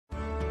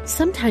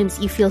Sometimes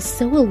you feel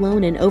so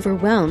alone and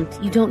overwhelmed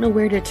you don't know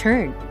where to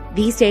turn.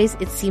 These days,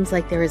 it seems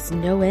like there is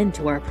no end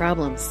to our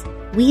problems.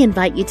 We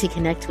invite you to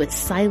connect with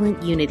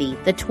Silent Unity,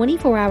 the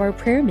 24-hour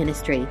prayer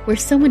ministry where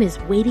someone is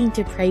waiting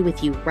to pray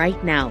with you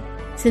right now.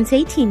 Since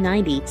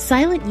 1890,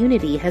 Silent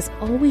Unity has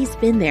always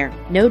been there.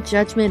 No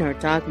judgment or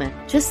dogma,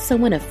 just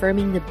someone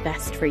affirming the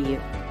best for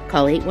you.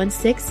 Call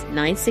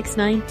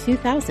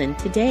 816-969-2000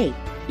 today.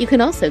 You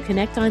can also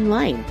connect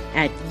online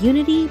at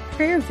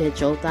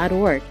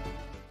unityprayervigil.org.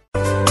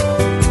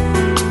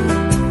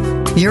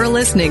 You're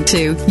listening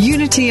to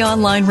Unity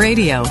Online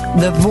Radio,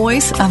 the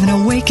voice of an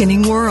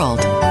awakening world.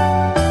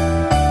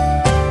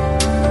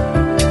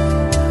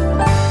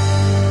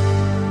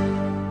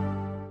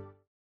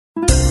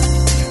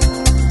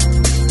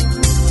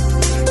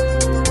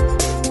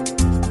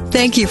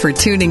 Thank you for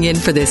tuning in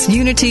for this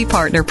Unity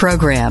Partner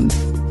Program.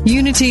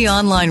 Unity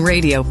Online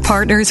Radio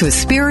partners with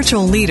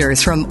spiritual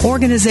leaders from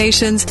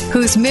organizations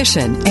whose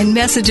mission and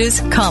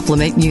messages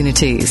complement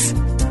Unity's.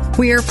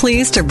 We are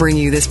pleased to bring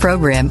you this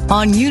program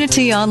on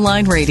Unity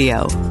Online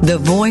Radio, the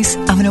voice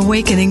of an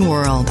awakening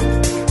world.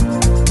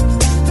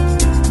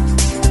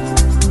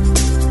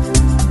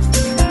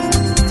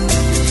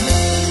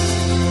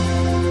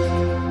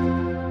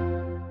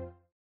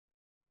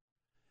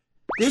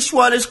 This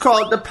one is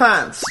called The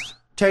Pants.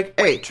 Take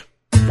 8.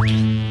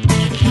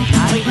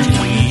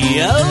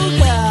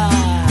 Yoga!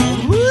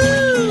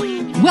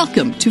 Woo!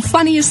 Welcome to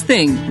Funniest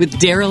Thing with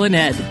Daryl and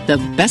Ed, the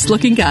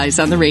best-looking guys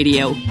on the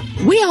radio.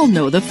 We all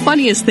know the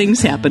funniest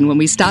things happen when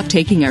we stop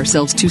taking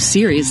ourselves too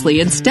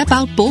seriously and step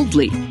out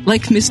boldly,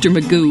 like Mr.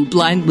 Magoo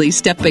blindly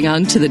stepping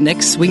onto the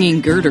next swinging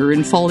girder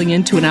and falling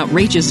into an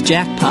outrageous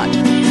jackpot.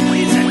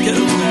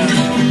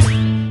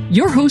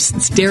 Your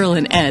hosts, Daryl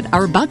and Ed,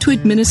 are about to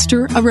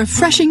administer a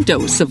refreshing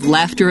dose of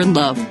laughter and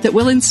love that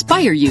will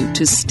inspire you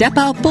to step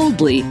out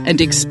boldly and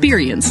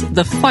experience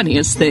the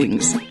funniest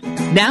things.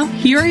 Now,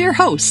 here are your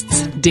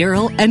hosts,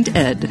 Daryl and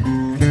Ed.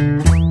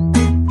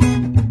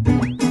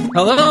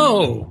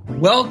 Hello!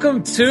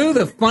 Welcome to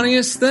The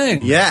Funniest Thing.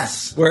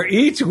 Yes. Where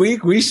each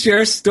week we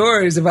share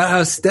stories about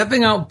how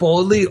stepping out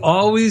boldly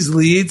always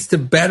leads to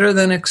better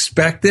than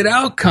expected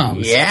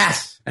outcomes.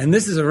 Yes. And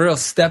this is a real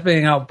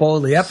stepping out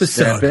boldly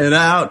episode. Stepping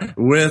out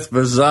with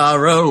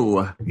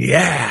Bizarro.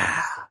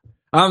 Yeah.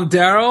 I'm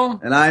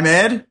Daryl. And I'm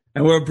Ed.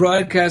 And we're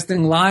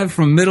broadcasting live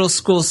from Middle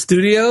School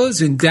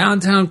Studios in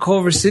downtown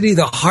Culver City,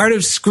 the heart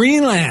of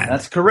Screenland.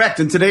 That's correct.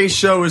 And today's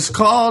show is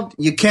called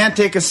You Can't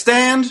Take a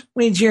Stand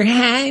with Your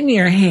Hat in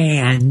Your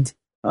Hand.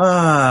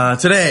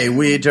 Today,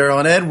 we, Daryl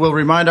and Ed, will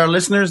remind our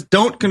listeners,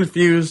 don't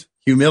confuse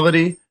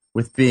humility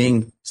with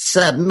being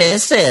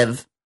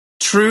submissive.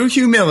 True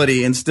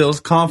humility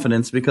instills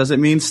confidence because it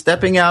means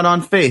stepping out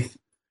on faith,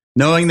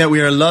 knowing that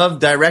we are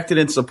loved, directed,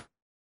 and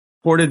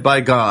supported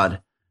by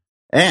God.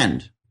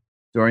 And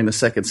during the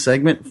second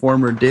segment,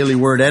 former Daily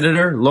Word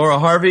editor Laura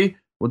Harvey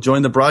will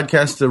join the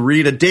broadcast to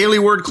read a Daily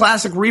Word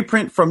classic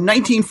reprint from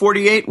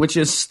 1948, which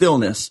is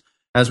Stillness,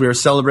 as we are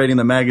celebrating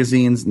the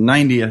magazine's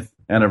 90th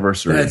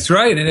anniversary. That's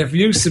right. And if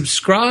you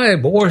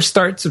subscribe or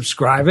start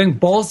subscribing,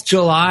 both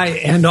July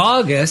and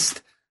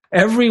August,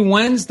 every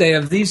Wednesday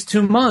of these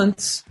 2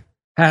 months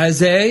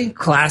has a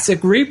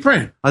classic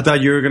reprint. I thought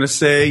you were going to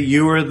say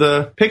you were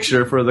the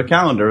picture for the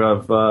calendar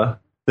of the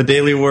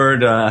Daily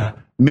Word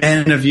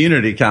Men of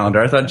Unity calendar.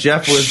 I thought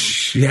Jeff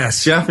was.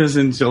 Yes. Jeff is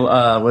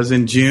was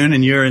in June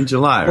and you're in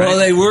July, right? Well,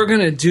 they were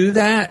going to do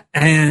that,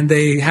 and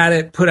they had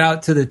it put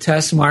out to the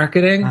test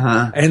marketing,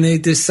 and they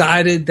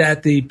decided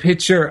that the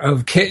picture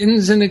of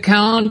kittens in the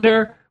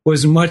calendar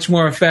was much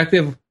more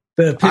effective.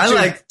 The picture, I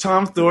like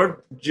Tom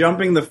Thorpe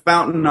jumping the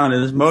fountain on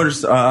his motor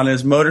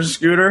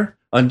scooter,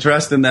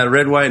 undressed in that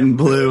red, white, and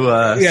blue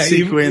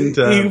sequined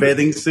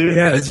bathing suit.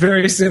 Yeah, it's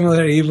very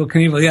similar to Evel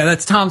Knievel. Yeah,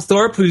 that's Tom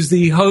Thorpe, who's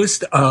the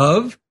host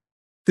of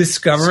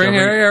Discovering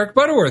Eric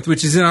Butterworth,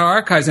 which is in our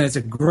archives, and it's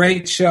a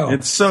great show.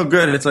 It's so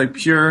good. It's like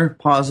pure,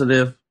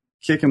 positive,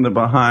 kick in the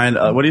behind.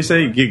 What do you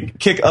say? You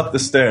kick up the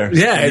stairs.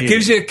 Yeah, it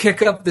gives you a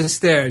kick up the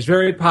stairs.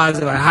 Very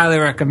positive. I highly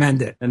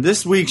recommend it. And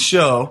this week's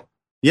show,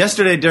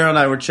 yesterday, Daryl and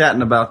I were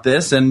chatting about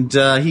this, and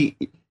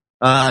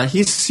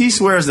he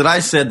swears that I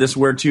said this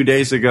word 2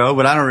 days ago,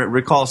 but I don't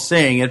recall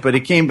saying it. But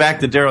it came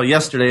back to Daryl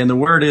yesterday, and the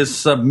word is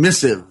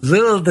submissive.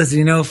 Little does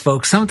he know,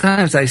 folks,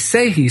 sometimes I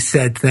say he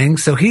said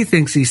things, so he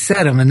thinks he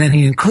said them, and then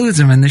he includes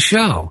them in the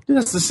show.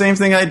 That's the same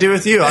thing I do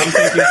with you. I'm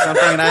thinking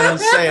something, and I don't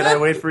say it. I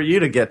wait for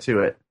you to get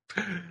to it.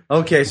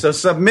 Okay, so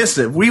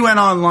submissive. We went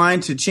online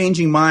to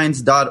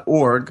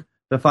changingminds.org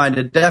to find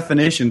a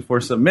definition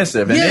for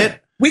submissive, and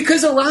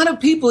because a lot of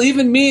people,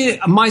 even me,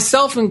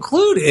 myself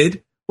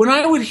included, when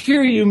I would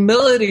hear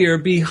humility or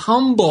be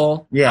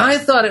humble, I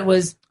thought it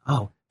was,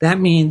 that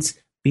means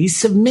be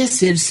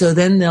submissive, so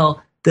then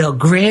they'll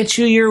grant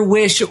you your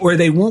wish, or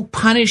they won't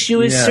punish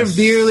you as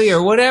severely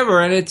or whatever,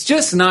 and it's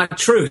just not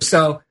true.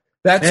 So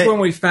that's when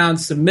we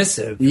found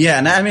submissive. Yeah,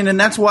 and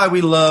that's why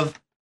we love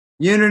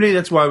unity.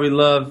 That's why we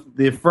love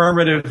the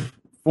affirmative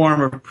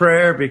form of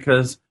prayer,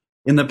 because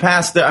in the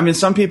past,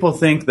 some people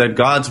think that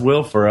God's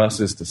will for us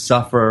is to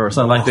suffer or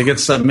something, like they get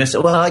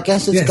submissive. Well, I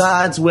guess it's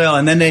God's will,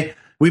 and then they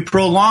we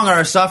prolong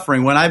our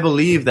suffering. When I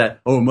believe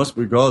that, it must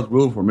be God's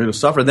will for me to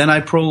suffer, then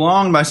I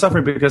prolong my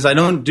suffering because I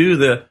don't do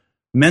the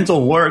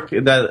mental work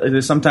that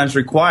is sometimes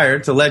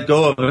required to let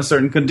go of a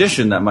certain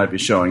condition that might be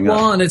showing up.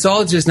 Well, and it's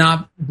all just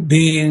not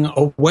being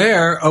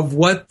aware of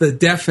what the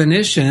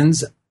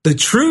definitions, the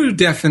true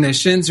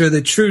definitions or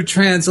the true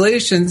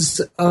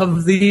translations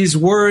of these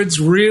words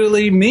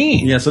really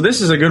mean. Yeah, so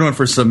this is a good one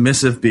for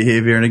submissive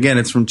behavior. And again,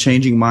 it's from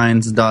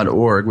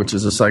changingminds.org, which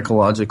is a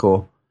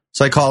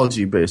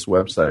psychology-based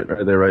website.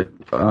 Right? They write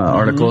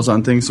articles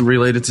on things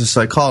related to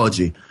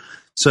psychology.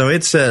 So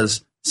it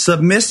says,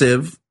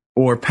 submissive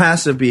or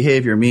passive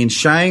behavior means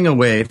shying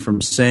away from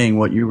saying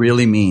what you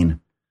really mean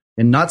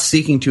and not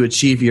seeking to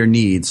achieve your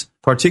needs,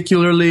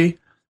 particularly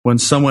when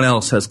someone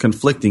else has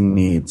conflicting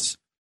needs.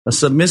 A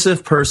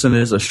submissive person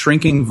is a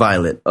shrinking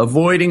violet,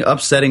 avoiding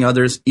upsetting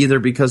others either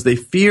because they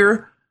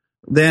fear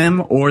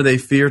them or they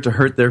fear to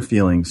hurt their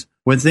feelings.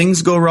 When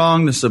things go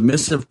wrong, the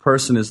submissive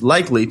person is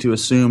likely to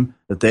assume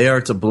that they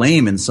are to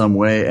blame in some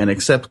way and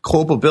accept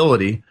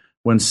culpability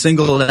when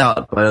singled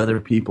out by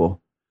other people.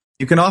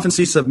 You can often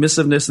see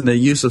submissiveness in the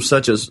use of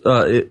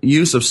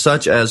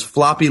such as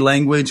floppy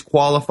language,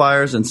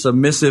 qualifiers, and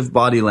submissive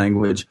body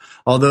language,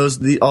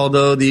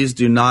 although these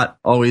do not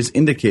always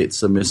indicate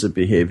submissive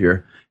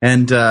behavior.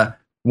 And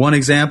one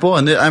example,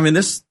 and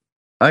this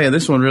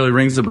one really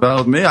rings a bell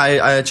with me.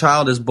 A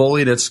child is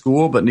bullied at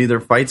school, but neither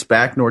fights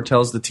back nor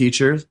tells the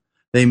teachers.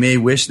 They may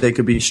wish they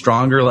could be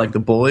stronger like the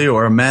bully,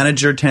 or a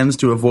manager tends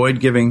to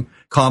avoid giving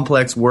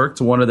complex work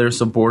to one of their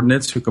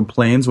subordinates who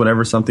complains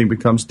whenever something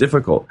becomes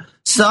difficult.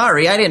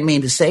 Sorry, I didn't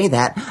mean to say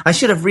that. I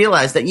should have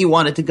realized that you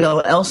wanted to go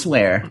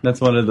elsewhere. That's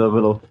one of the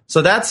little...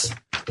 So that's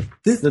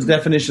the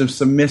definition of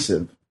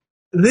submissive.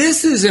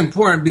 This is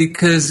important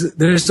because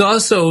there's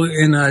also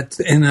in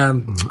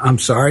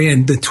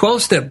the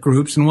 12-step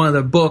groups, in one of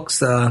the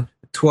books,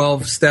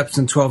 12 Steps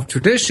and 12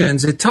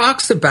 Traditions, it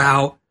talks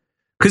about,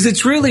 because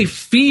it's really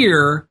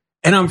fear,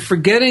 and I'm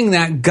forgetting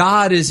that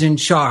God is in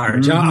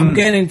charge. Mm-hmm. I'm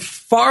getting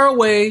far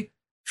away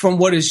from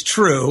what is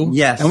true.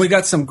 Yes. And we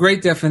got some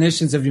great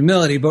definitions of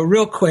humility, but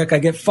real quick, I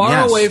get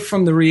far away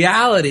from the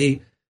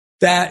reality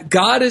that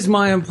God is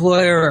my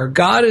employer or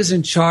God is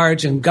in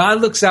charge and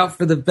God looks out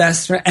for the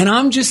best, and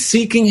I'm just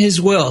seeking his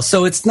will.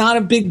 So it's not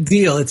a big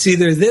deal. It's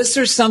either this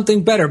or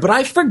something better. But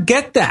I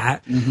forget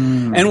that.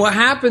 Mm-hmm. And what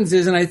happens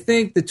is, and I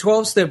think the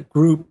 12-step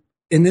group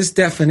in this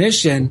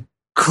definition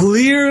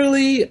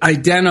clearly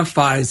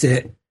identifies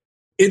it.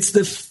 It's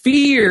the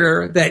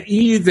fear that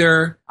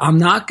either I'm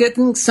not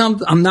going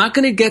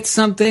to get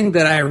something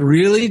that I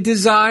really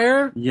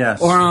desire,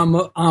 yes, or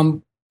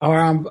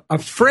I'm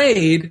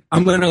afraid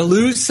I'm going to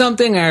lose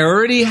something I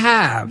already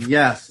have.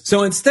 Yes.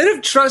 So instead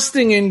of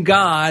trusting in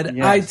God,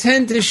 yes, I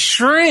tend to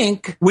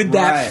shrink with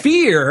that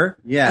fear,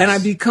 yes, and I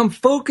become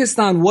focused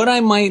on what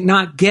I might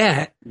not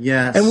get.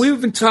 Yes. And we've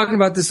been talking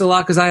about this a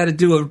lot because I had to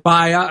do a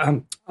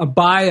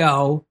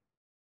bio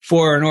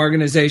for an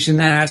organization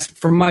that asked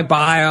for my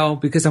bio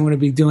because I'm going to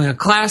be doing a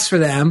class for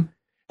them.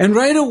 And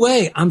right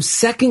away, I'm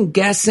second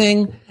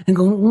guessing and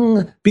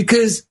going,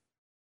 because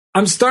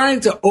I'm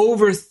starting to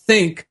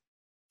overthink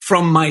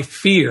from my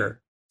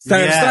fear.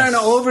 I'm starting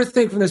to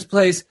overthink from this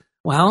place.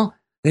 Well,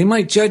 they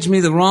might judge me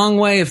the wrong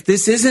way if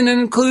this isn't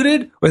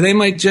included, or they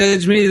might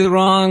judge me the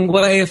wrong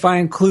way if I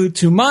include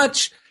too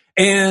much.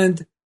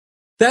 And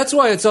that's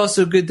why it's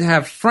also good to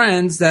have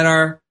friends that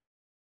are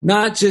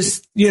not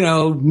just, like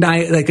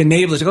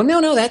enablers. Go,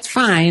 no, that's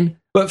fine.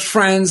 But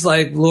friends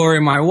like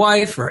Lori, my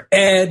wife, or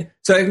Ed.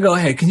 So I can go,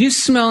 hey, can you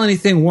smell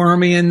anything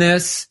wormy in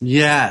this?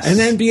 Yes. And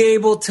then be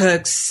able to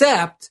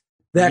accept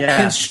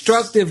that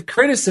constructive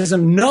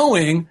criticism,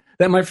 knowing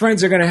that my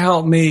friends are going to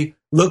help me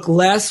look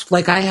less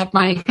like I have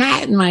my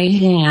hat in my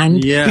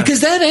hand. Yeah.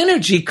 Because that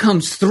energy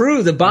comes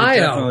through the bio. It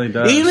definitely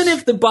does. Even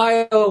if the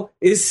bio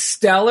is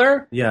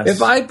stellar, yes,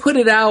 if I put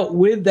it out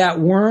with that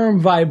worm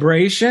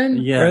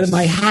vibration, yes, or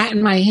my hat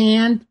in my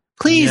hand,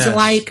 please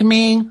like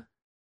me,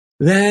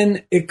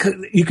 then you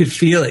could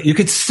feel it. You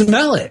could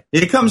smell it.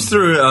 It comes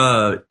through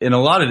in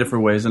a lot of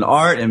different ways. In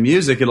art and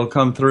music, it'll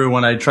come through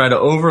when I try to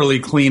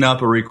overly clean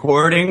up a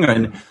recording,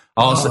 and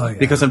also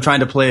because I'm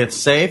trying to play it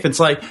safe. It's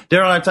like,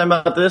 Daryl and I are talking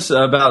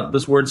about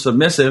this word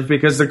submissive,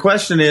 because the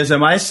question is,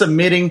 am I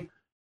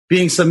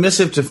being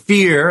submissive to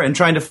fear and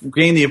trying to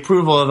gain the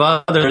approval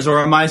of others, or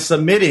am I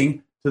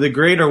submitting to the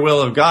greater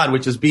will of God,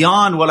 which is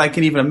beyond what I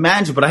can even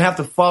imagine, but I have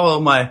to follow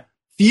my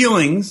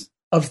feelings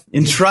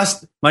and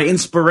trust my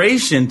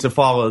inspiration to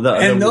follow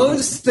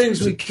those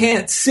things we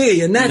can't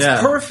see. And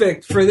that's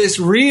perfect for this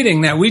reading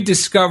that we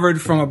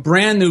discovered from a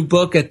brand new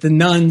book at the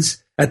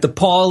Nuns at the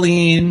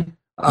Pauline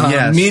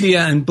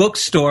Media and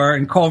Bookstore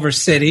in Culver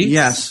City.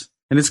 Yes.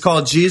 And it's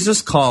called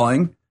Jesus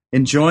Calling,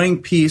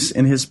 Enjoying Peace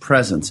in His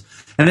Presence.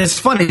 And it's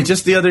funny,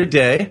 just the other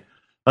day,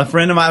 a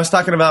friend of mine, I was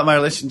talking about my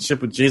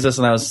relationship with Jesus,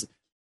 and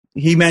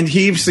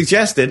he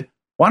suggested,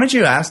 why don't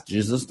you ask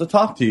Jesus to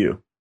talk to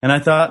you? And I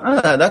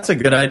thought, that's a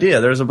good idea.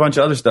 There's a bunch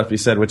of other stuff he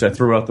said, which I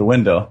threw out the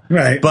window.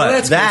 Right. But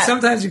that's good.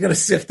 Sometimes you got to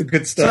sift the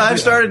good stuff. So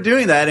I've started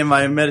doing that in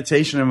my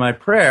meditation and my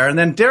prayer. And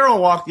then Daryl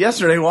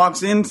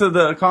walks into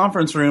the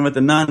conference room at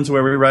the Nuns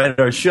where we write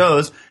our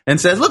shows and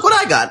says, look what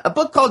I got. A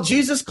book called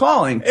Jesus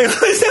Calling. It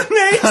was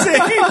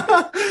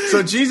amazing.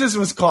 So Jesus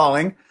was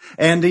calling.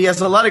 And he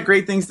has a lot of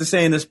great things to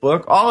say in this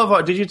book.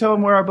 Did you tell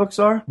him where our books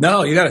are?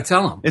 No, you got to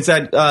tell him. It's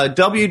at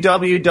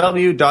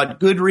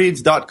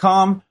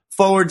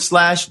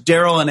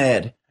www.goodreads.com/Daryl and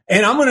Ed.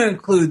 And I'm going to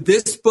include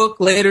this book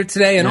later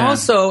today. And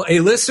also a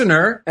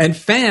listener and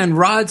fan,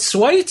 Rod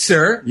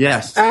Schweitzer,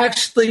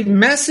 actually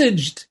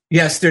messaged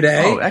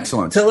yesterday. Oh,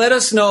 excellent. To let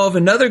us know of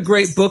another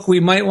great book we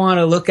might want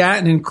to look at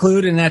and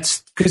include. And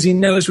that's because he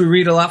knows we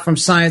read a lot from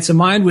Science of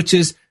Mind, which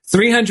is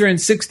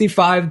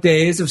 365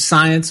 Days of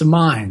Science of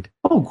Mind.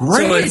 Oh,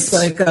 great. So it's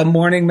like a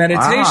morning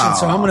meditation. Wow.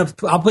 So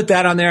I'll put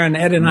that on there, and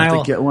Ed and I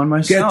will get one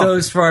myself. Get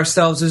those for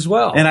ourselves as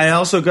well. And I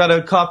also got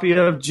a copy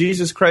of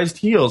Jesus Christ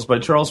Heals by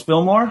Charles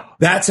Fillmore.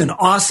 That's an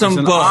awesome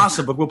book.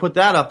 Awesome book. We'll put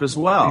that up as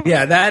well.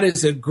 Yeah, that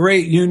is a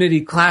great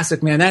Unity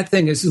classic, man. That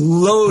thing is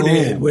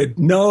loaded with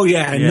no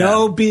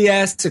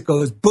BS. It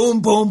goes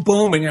boom, boom,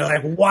 boom, and you're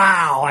like,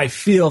 wow, I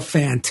feel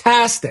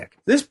fantastic.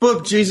 This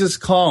book, Jesus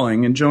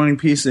Calling, Enjoying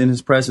Peace in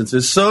His Presence,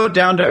 is so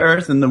down to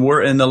earth in the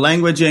word and the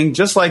languaging,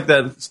 just like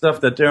that stuff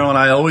that Daryl and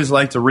I always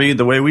like to read,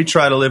 the way we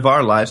try to live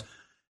our lives.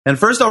 And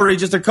first I'll read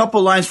just a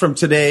couple lines from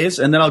today's,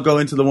 and then I'll go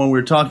into the one we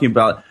were talking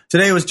about.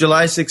 Today was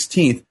July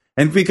 16th.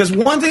 And because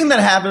one thing that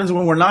happens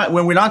when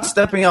we're not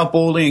stepping out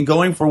boldly and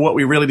going for what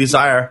we really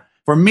desire,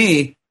 for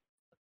me,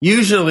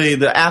 usually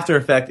the after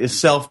effect is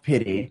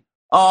self-pity.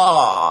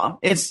 Oh,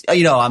 it's,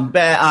 I'm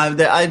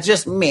bad. I'm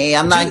just me.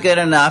 I'm not good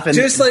enough. And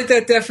just like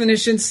that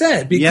definition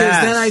said,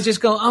 because then I just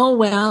go, oh,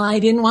 well, I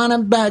didn't want to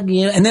bug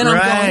you. And then I'm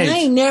going,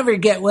 I never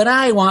get what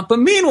I want. But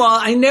meanwhile,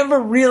 I never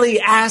really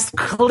asked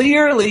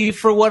clearly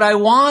for what I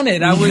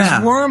wanted. I was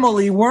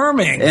wormily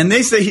worming. And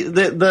they say,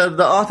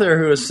 the author,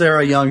 who is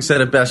Sarah Young,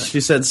 said it best.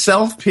 She said,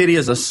 self-pity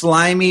is a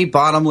slimy,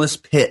 bottomless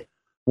pit.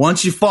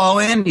 Once you fall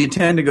in, you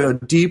tend to go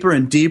deeper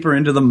and deeper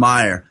into the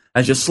mire.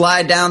 As you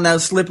slide down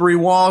those slippery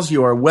walls,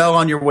 you are well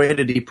on your way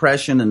to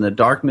depression, and the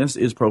darkness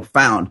is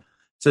profound. It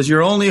says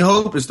your only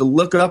hope is to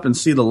look up and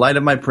see the light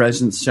of my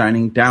presence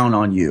shining down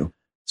on you.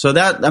 So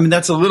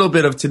that's a little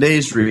bit of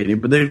today's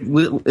reading, but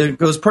it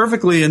goes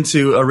perfectly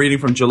into a reading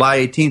from July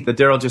 18th that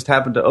Daryl just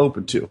happened to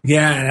open to.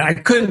 Yeah, I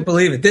couldn't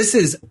believe it. This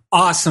is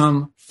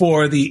awesome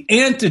for the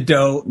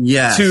antidote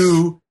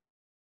to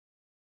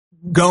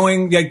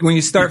going, like when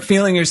you start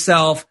feeling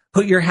yourself,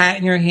 put your hat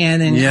in your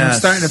hand and you're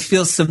starting to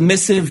feel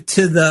submissive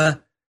to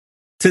the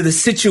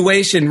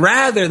situation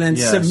rather than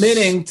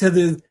submitting to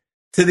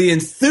the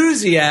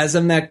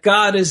enthusiasm that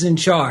God is in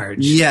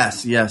charge.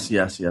 Yes.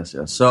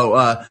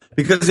 So,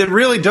 because it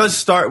really does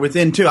start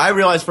within too. I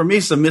realize for me,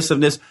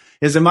 submissiveness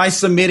is, am I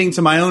submitting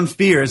to my own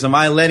fears? Am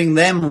I letting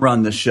them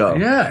run the show?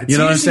 Yeah. You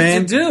know what I'm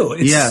saying? To do.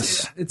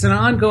 It's an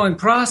ongoing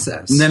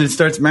process. And then it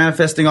starts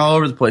manifesting all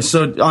over the place.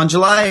 So on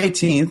July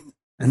 18th,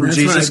 and for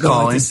Jesus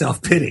Calling,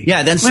 self-pity.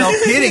 Yeah, then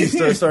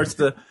self-pity starts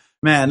to,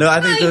 man,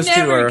 I think those two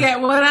are. I never get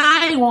what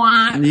I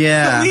want.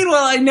 Yeah. But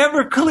meanwhile, I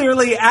never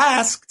clearly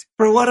asked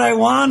for what I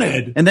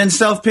wanted. And then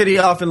self-pity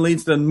often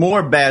leads to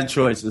more bad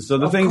choices. So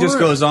the thing just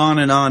goes on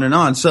and on and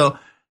on. So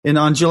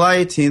on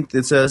July 18th,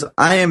 it says,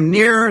 I am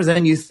nearer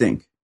than you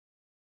think,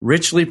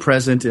 richly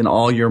present in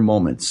all your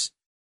moments.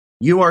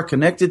 You are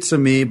connected to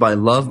me by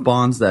love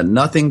bonds that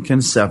nothing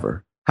can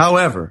sever.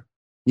 However,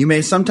 you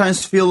may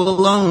sometimes feel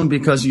alone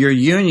because your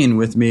union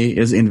with me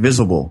is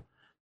invisible.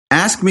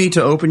 Ask me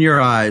to open your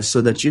eyes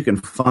so that you can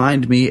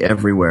find me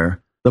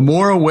everywhere. The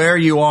more aware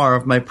you are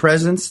of my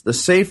presence, the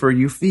safer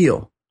you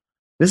feel.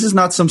 This is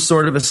not some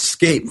sort of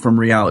escape from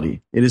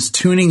reality. It is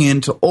tuning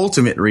in to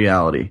ultimate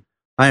reality.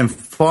 I am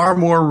far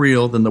more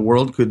real than the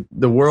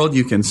world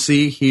you can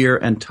see, hear,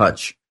 and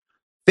touch.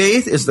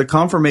 Faith is the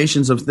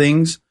confirmations of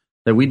things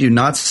that we do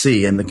not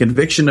see and the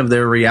conviction of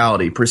their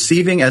reality,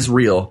 perceiving as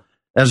real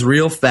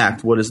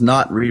fact what is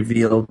not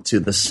revealed to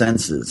the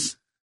senses.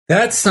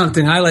 That's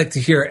something I like to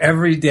hear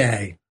every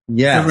day.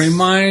 Yes. A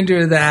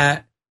reminder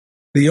that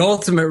the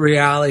ultimate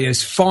reality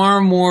is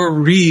far more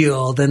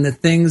real than the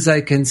things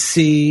I can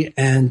see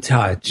and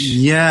touch.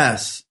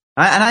 Yes.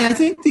 And I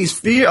think these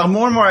fears,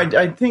 more and more,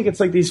 I think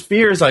it's like these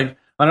fears, like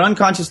on an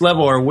unconscious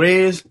level, are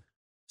ways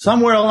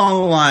somewhere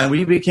along the line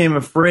we became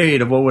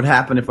afraid of what would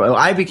happen if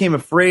I became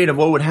afraid of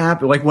what would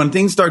happen. Like when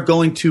things start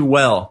going too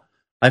well,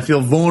 I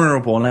feel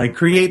vulnerable, and I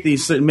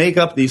make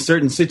up these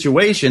certain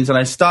situations, and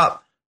I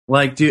stop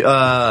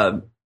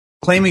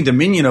claiming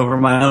dominion over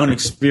my own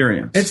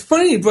experience. It's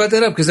funny you brought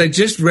that up because I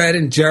just read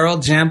in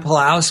Gerald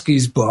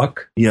Jampolowski's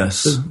book,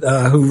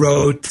 who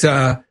wrote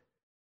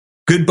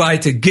 "Goodbye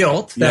to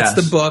Guilt." That's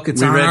the book.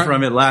 We read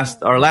from it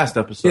our last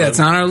episode. Yeah, it's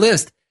on our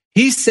list.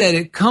 He said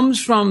it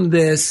comes from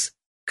this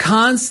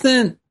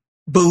constant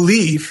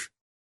belief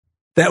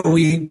that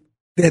we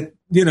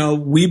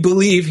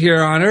believe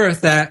here on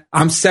earth that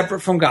I'm separate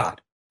from God.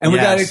 And we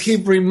got to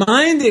keep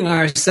reminding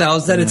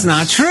ourselves that it's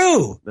not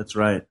true. That's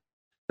right.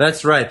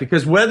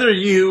 Because whether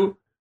you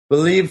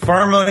believe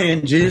firmly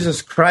in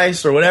Jesus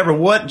Christ or whatever,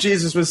 what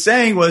Jesus was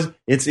saying was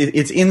it's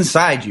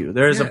inside you.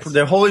 There's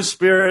the Holy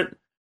Spirit,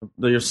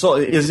 your soul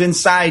is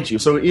inside you.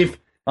 So if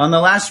on the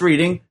last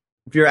reading,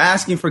 if you're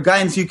asking for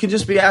guidance, you could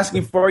just be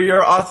asking for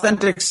your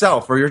authentic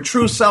self or your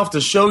true self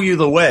to show you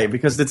the way,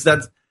 because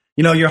that's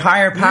your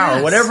higher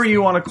power, whatever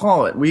you want to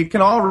call it. We can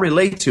all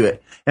relate to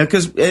it. And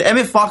because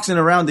Emmett Fox in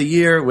Around the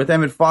Year with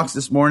Emmett Fox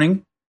this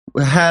morning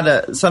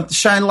had something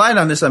shine light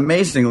on this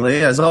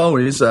amazingly. As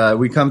always,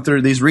 we come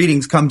through, these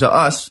readings come to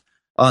us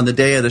on the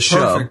day of the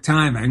show. Perfect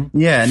timing.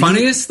 Yeah.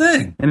 Funniest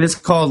thing. And it's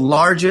called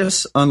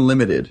Largus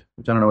Unlimited,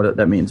 which I don't know what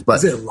that means.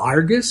 But is it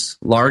Largus?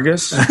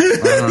 Largus? I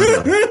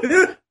don't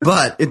know.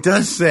 But it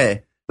does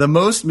say, the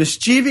most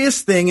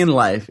mischievous thing in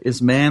life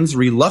is man's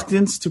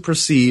reluctance to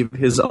perceive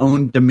his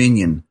own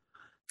dominion.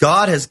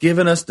 God has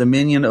given us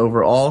dominion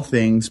over all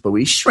things, but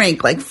we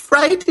shrink like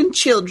frightened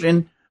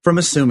children from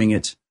assuming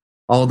it,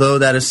 although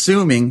that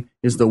assuming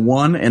is the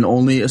one and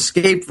only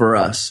escape for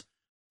us.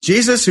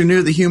 Jesus, who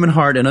knew the human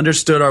heart and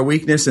understood our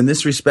weakness in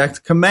this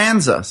respect,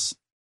 commands us,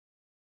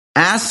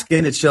 ask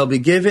and it shall be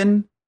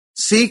given,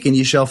 seek and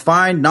ye shall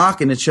find,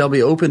 knock and it shall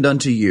be opened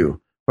unto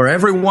you. For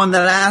everyone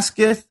that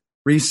asketh,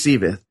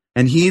 receiveth,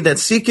 and he that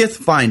seeketh,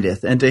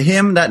 findeth, and to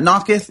him that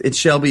knocketh, it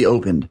shall be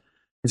opened.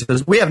 It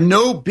says, we have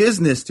no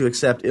business to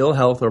accept ill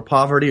health or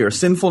poverty or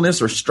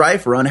sinfulness or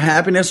strife or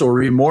unhappiness or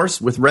remorse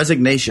with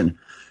resignation.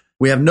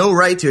 We have no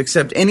right to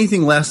accept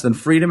anything less than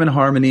freedom and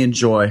harmony and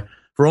joy.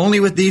 For only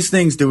with these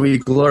things do we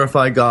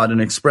glorify God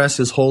and express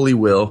his holy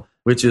will,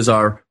 which is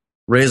our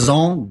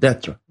raison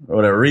d'etre, or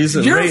whatever,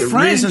 reason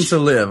to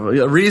live.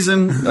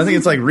 Reason, I think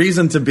it's like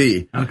reason to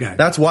be. Okay.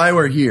 That's why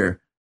we're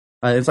here.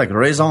 It's like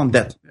raison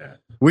d'etre. Yeah.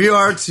 We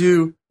are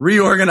to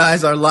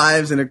reorganize our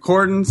lives in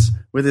accordance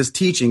with his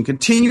teaching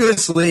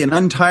continuously and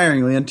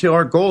untiringly until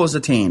our goal is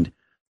attained.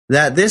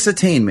 That this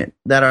attainment,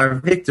 that our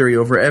victory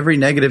over every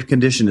negative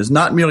condition is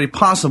not merely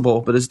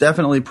possible, but is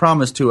definitely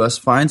promised to us,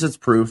 finds its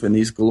proof in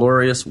these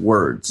glorious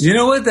words. You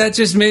know what? That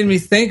just made me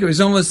think. It was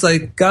almost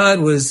like God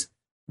was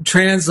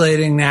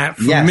translating that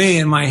for me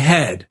in my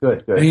head.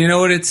 Good. And you know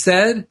what it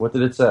said? What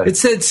did it say? It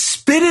said,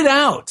 spit it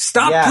out.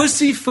 Stop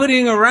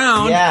pussyfooting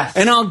around,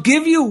 and I'll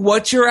give you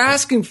what you're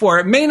asking for.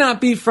 It may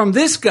not be from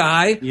this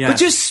guy, but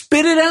just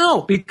spit it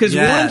out, because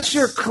once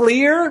you're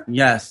clear,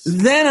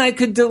 then I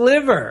could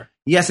deliver.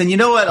 Yes, and you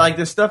know what? Like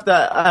the stuff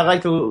that I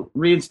like to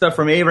read stuff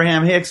from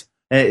Abraham Hicks,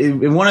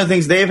 and one of the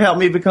things they've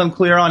helped me become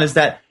clear on is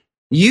that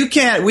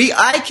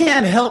I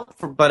can't help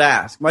but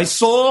ask. My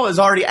soul is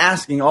already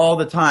asking all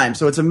the time.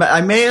 So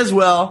I may as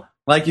well,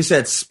 like you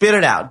said, spit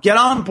it out. Get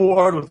on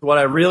board with what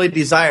I really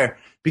desire,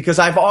 because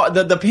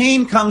the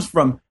pain comes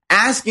from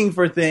asking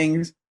for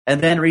things and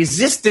then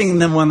resisting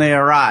them when they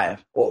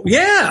arrive.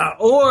 Yeah,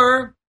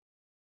 or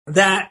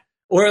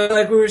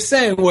like we were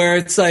saying, where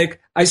it's like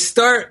I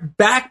start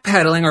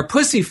backpedaling or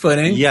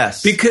pussyfooting.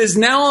 Yes. Because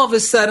now all of a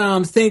sudden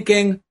I'm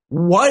thinking,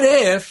 what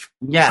if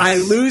I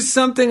lose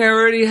something I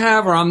already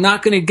have, or I'm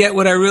not going to get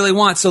what I really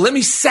want? So let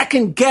me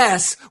second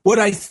guess what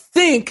I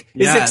think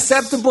is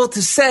acceptable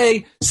to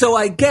say, so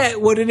I get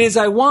what it is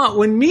I want.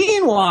 When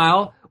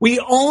meanwhile, we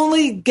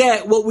only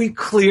get what we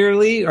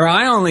clearly, or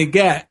I only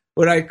get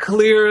what I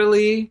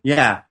clearly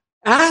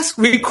request.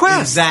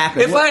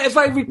 Exactly. If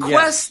I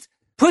request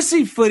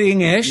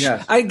pussyfooting-ish,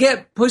 I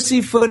get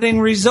pussyfooting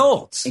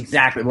results.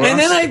 Exactly. And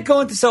then I go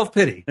into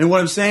self-pity. And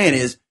what I'm saying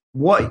is,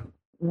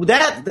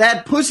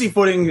 that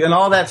pussyfooting and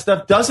all that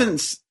stuff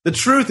the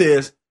truth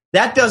is,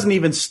 that doesn't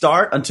even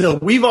start until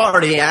we've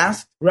already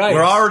asked. Right.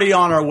 We're already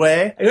on our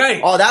way.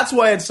 Right. Oh, that's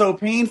why it's so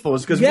painful,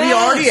 is because we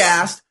already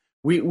asked.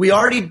 We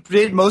already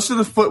did most of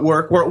the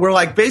footwork. We're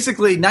like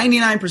basically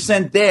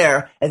 99%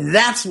 there. And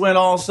that's when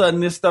all of a sudden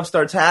this stuff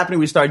starts happening.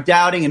 We start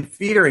doubting and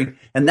fearing.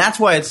 And that's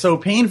why it's so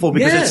painful,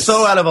 because it's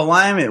so out of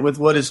alignment with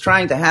what is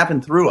trying to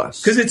happen through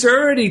us. Because it's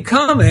already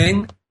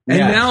coming. And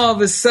now all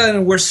of a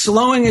sudden we're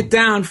slowing it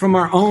down from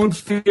our own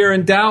fear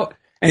and doubt.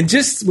 And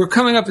we're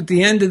coming up at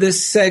the end of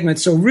this segment.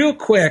 So real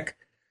quick,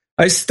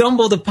 I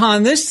stumbled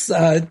upon this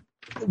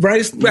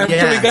right after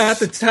we got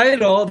the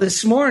title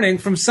this morning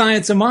from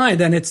Science of Mind.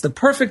 And it's the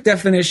perfect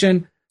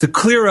definition to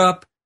clear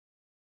up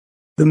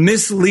the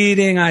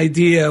misleading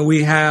idea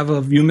we have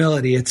of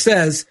humility. It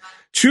says,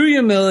 true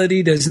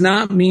humility does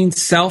not mean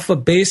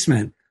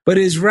self-abasement, but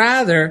is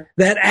rather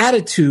that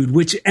attitude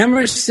which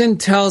Emerson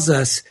tells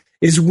us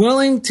is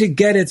willing to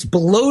get its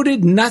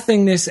bloated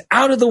nothingness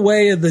out of the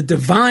way of the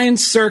divine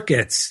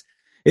circuits.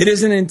 It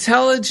is an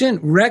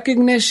intelligent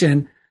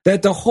recognition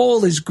that the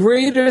whole is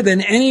greater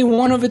than any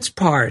one of its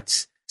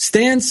parts.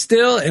 Stand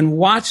still and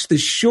watch the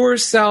sure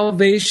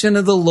salvation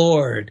of the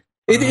Lord.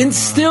 It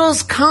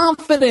instills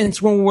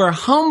confidence when we're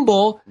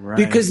humble,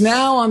 because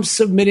now I'm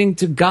submitting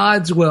to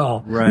God's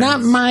will,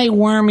 not my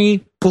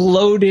wormy,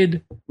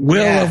 bloated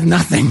will of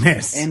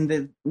nothingness. And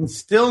the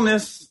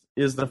stillness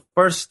is the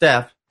first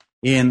step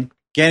in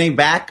getting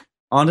back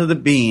onto the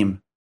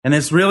beam. And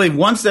it's really,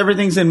 once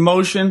everything's in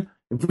motion,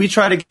 if we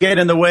try to get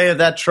in the way of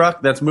that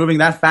truck that's moving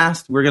that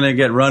fast, we're going to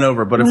get run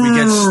over. But if we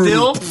get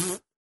still,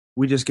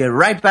 we just get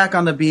right back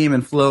on the beam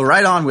and flow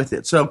right on with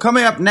it. So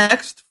coming up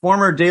next,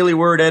 former Daily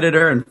Word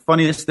editor and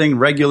Funniest Thing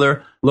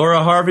regular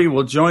Laura Harvey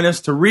will join us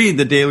to read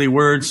the Daily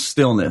Word's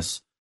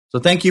Stillness. So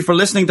thank you for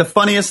listening to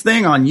Funniest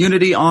Thing on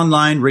Unity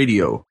Online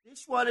Radio.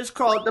 This one is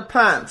called The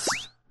Pants.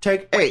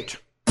 Take 8.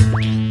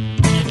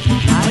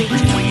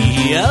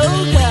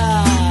 Yoga!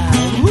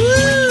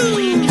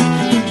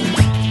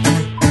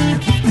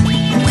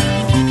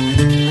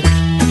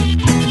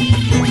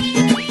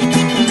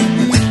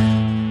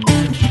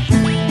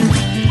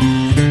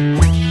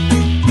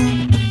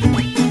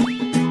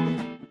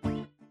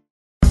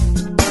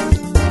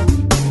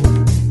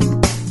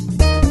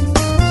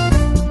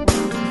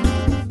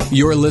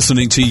 You're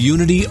listening to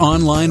Unity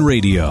Online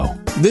Radio.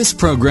 This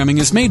programming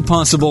is made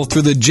possible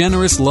through the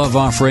generous love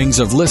offerings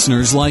of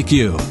listeners like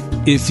you.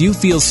 If you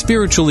feel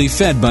spiritually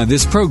fed by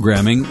this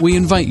programming, we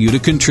invite you to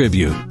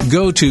contribute.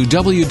 Go to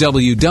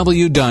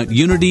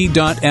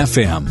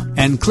www.unity.fm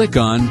and click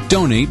on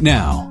Donate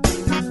Now.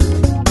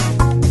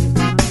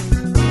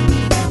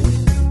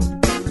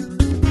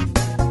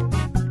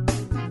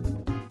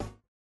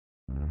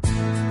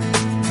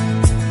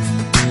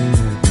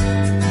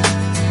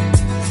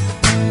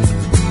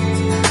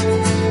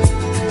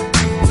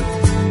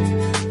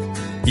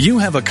 You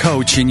have a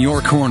coach in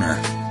your corner,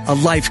 a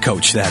life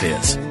coach, that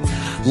is.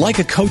 Like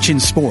a coach in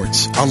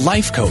sports, a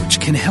life coach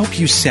can help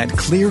you set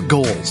clear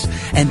goals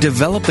and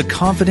develop the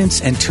confidence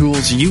and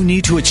tools you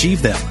need to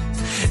achieve them.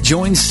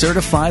 Join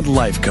certified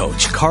life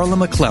coach Carla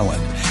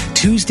McClellan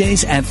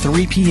Tuesdays at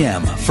 3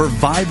 p.m. for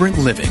Vibrant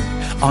Living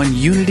on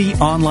Unity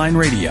Online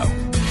Radio.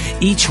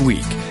 Each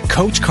week,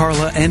 Coach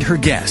Carla and her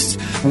guests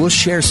will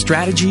share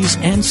strategies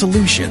and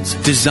solutions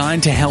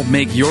designed to help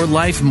make your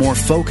life more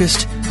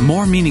focused,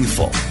 more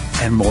meaningful,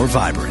 and more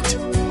vibrant.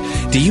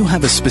 Do you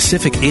have a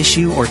specific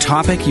issue or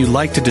topic you'd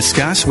like to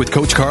discuss with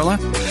Coach Carla?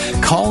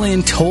 Call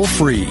in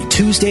toll-free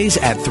Tuesdays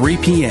at 3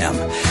 p.m.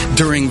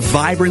 during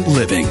Vibrant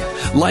Living,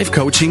 Life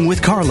Coaching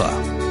with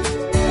Carla.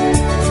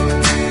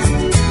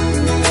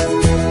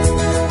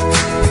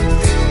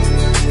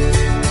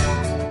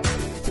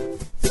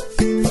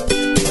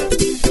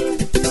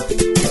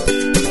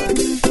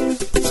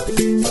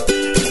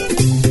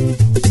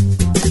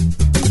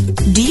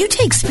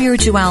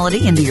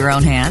 Spirituality into your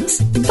own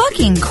hands?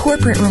 Bucking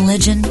corporate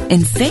religion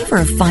in favor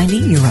of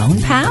finding your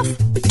own path?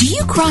 Do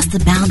you cross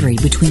the boundary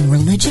between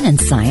religion and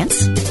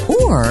science?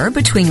 Or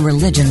between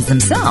religions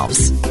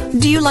themselves?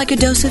 Do you like a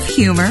dose of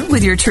humor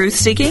with your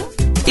truth-seeking?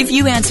 If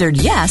you answered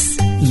yes,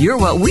 you're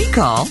what we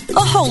call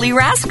a holy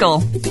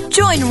rascal.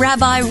 Join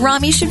Rabbi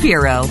Rami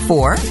Shapiro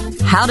for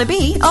How to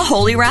Be a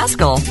Holy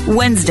Rascal,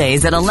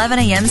 Wednesdays at 11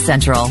 a.m.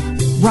 Central.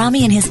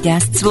 Rami and his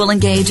guests will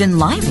engage in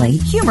lively,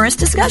 humorous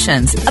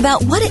discussions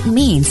about what it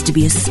means to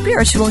be a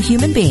spiritual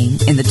human being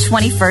in the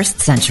 21st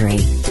century.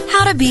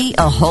 How to Be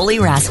a Holy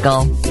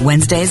Rascal,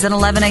 Wednesdays at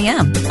 11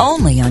 a.m.,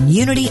 only on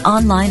Unity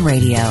Online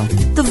Radio,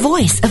 the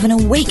voice of an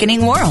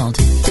awakening world.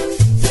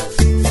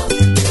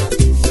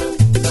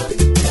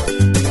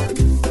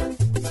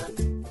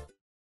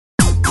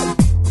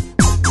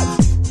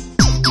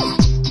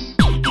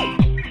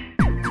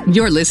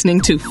 You're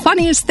listening to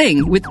Funniest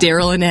Thing with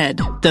Daryl and Ed,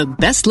 the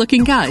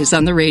best-looking guys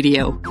on the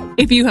radio.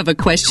 If you have a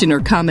question or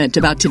comment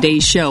about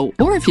today's show,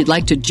 or if you'd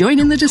like to join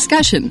in the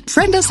discussion,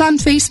 friend us on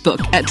Facebook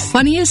at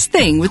Funniest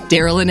Thing with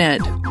Daryl and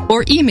Ed,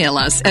 or email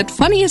us at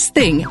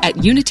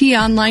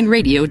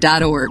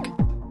funniestthing@unityonlineradio.org.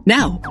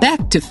 Now,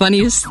 back to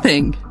Funniest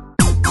Thing.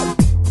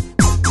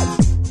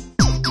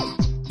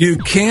 You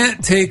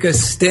can't take a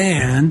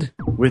stand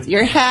with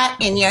your hat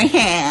in your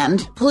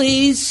hand.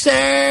 Please,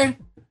 sir.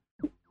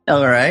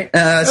 All right.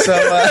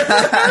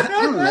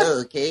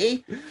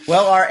 Okay.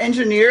 Well, our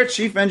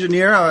chief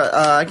engineer,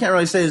 I can't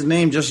really say his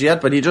name just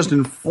yet, but he just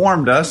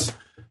informed us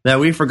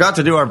that we forgot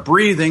to do our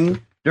breathing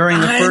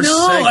during the first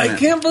segment. I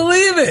can't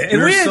believe it.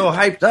 And we're so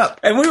hyped up.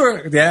 And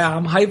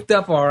I'm hyped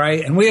up, all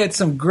right. And we had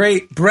some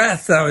great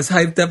breath I was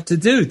hyped up to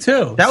do,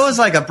 too. That was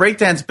like a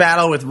breakdance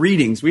battle with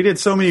readings. We did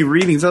so many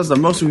readings. That was the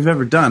most we've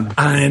ever done.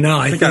 I know.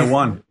 I think I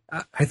won.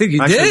 I think you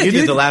Actually, did. You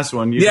did the last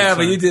one.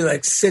 But you did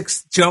like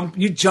 6 jump.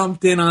 You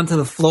jumped in onto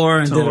the floor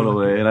and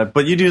totally.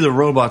 But you do the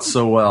robots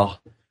so well.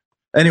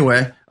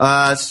 Anyway,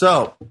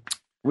 so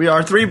we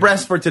are 3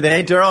 breaths for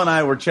today. Daryl and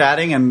I were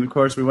chatting, and of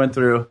course, we went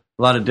through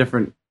a lot of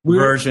different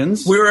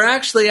versions. We were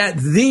actually at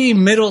the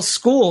middle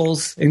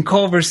schools in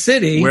Culver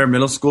City, where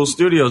Middle School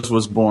Studios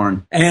was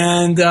born.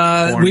 And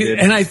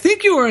I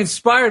think you were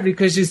inspired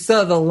because you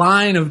saw the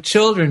line of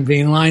children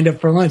being lined up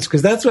for lunch,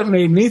 because that's what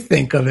made me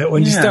think of it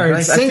when you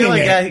started singing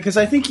it. Because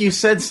I think you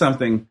said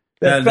something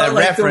that felt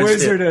like the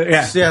Wizard.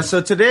 Yeah. So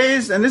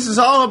and this is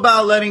all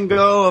about letting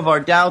go of our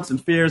doubts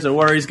and fears and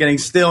worries, getting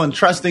still and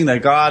trusting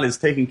that God is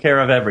taking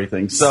care of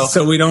everything.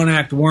 So we don't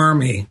act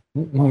wormy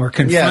when we're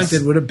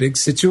confronted with a big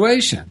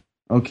situation.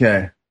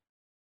 Okay.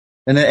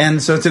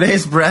 And so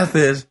today's breath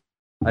is,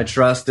 I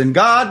trust in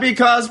God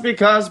because of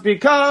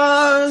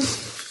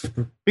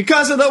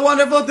the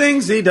wonderful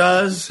things he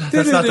does.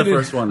 That's not the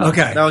first one, though.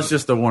 Okay. That was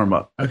just a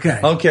warm-up. Okay.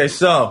 Okay,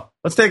 so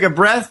let's take a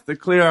breath to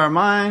clear our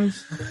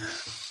minds.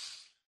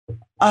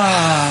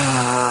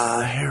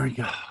 Here we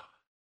go.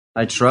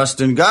 I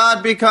trust in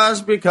God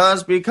because of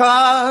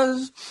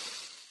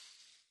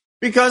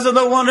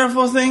the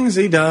wonderful things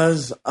he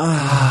does.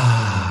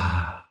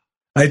 I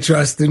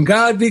trust in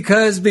God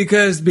because of the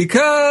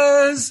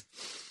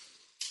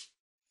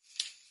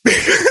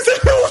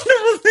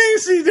wonderful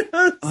things he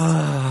does.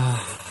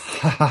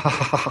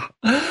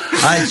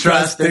 I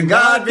trust in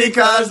God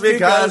because of the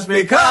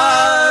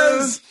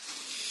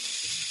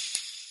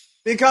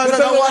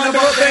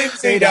wonderful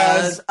things he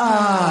does.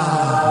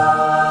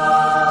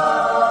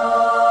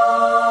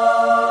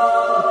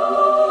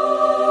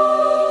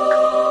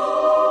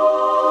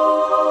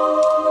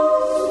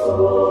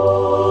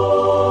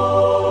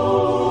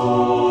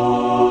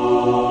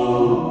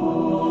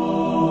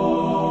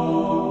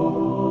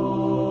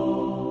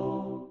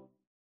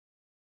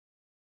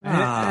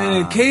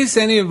 In case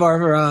any of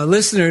our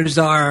listeners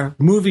are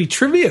movie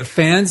trivia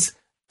fans,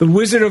 The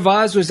Wizard of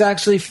Oz was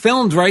actually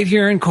filmed right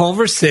here in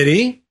Culver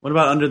City. What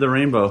about Under the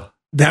Rainbow?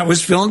 That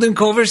was filmed in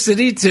Culver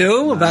City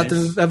too.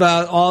 Nice.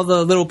 About all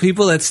the little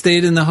people that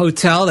stayed in the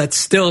hotel that's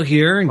still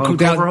here in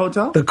Culver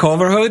Hotel. The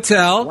Culver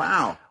Hotel.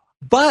 Wow.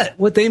 But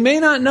what they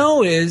may not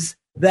know is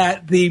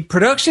that the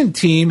production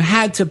team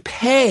had to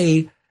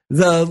pay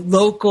the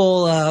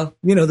local,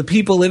 the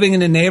people living in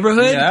the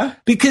neighborhood,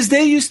 because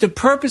they used to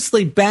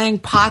purposely bang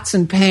pots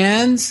and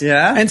pans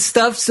and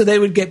stuff so they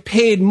would get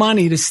paid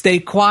money to stay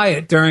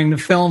quiet during the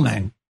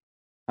filming.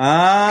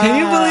 Can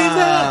you believe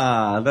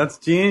that? That's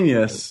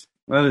genius.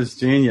 That is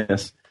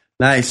genius.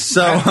 Nice.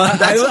 So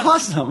that's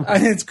awesome.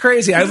 It's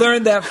crazy. I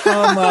learned that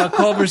from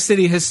Culver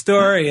City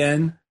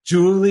historian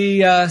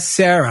Julie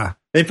Sarah.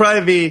 They'd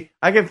probably be.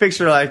 I can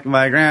picture like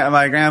my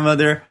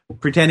grandmother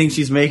pretending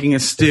she's making a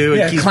stew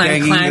and keeps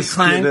banging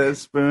the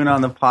spoon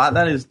on the pot.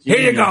 That is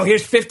genius. Here you go.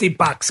 Here's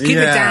 $50. Keep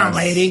it down,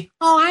 lady.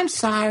 Oh, I'm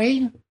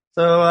sorry.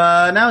 So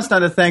now it's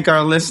time to thank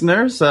our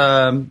listeners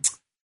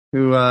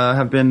who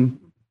have been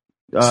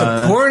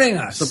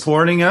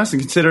supporting us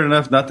and considered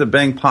enough not to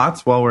bang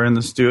pots while we're in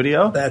the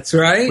studio. That's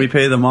right. We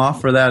pay them off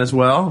for that as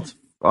well.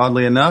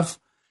 Oddly enough.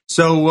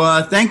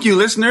 So thank you,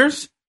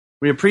 listeners.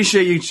 We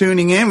appreciate you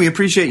tuning in. We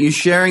appreciate you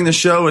sharing the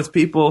show with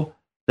people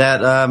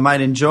that might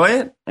enjoy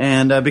it.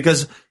 And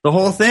because the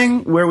whole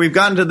thing where we've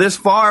gotten to this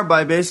far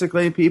by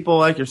basically people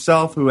like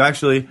yourself who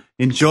actually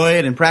enjoy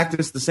it and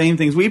practice the same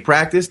things we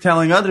practice,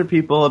 telling other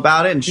people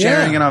about it and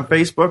sharing it on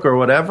Facebook or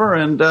whatever.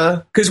 And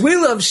because we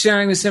love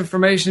sharing this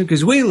information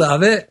because we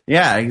love it.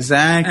 Yeah,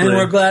 exactly. And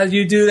we're glad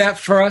you do that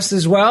for us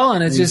as well.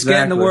 And it's just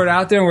getting the word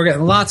out there. And we're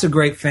getting lots of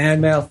great fan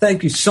mail.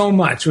 Thank you so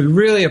much. We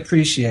really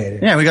appreciate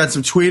it. Yeah, we got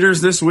some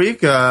tweeters this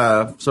week.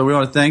 So we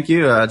want to thank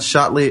you.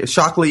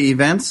 Shockley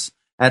Events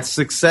at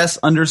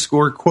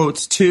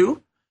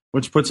success_quotes2,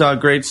 which puts out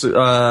great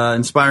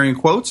inspiring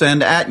quotes,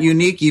 and at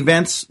Unique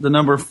Events, the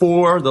number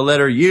 4, the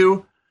letter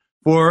U,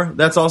 4.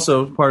 That's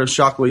also part of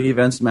Shockley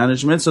Events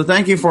Management. So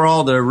thank you for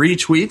all the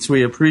retweets.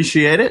 We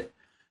appreciate it.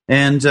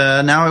 And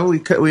now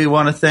we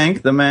want to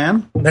thank the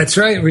man. That's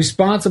right.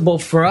 Responsible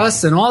for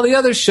us and all the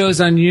other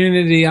shows on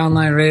Unity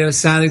Online Radio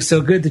sounding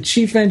so good. The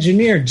chief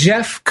engineer,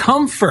 Jeff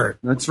Comfort.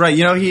 That's right.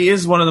 You know, he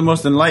is one of the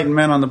most enlightened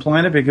men on the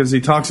planet because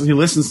he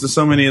listens to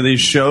so many of these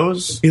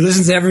shows. He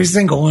listens to every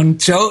single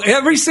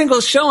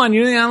show on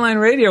Unity Online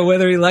Radio,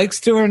 whether he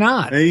likes to or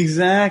not.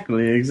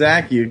 Exactly.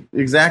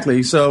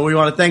 So we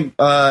want to thank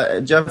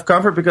Jeff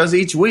Comfort because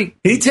each week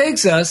he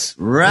takes us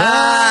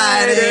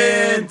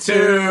right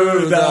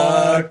into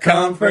the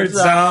comfort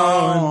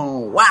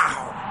zone.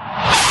 Wow.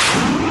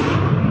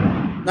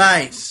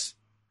 Nice.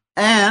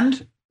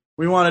 And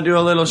we want to do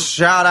a little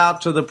shout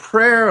out to the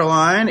prayer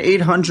line,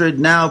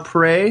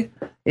 800-NOW-PRAY,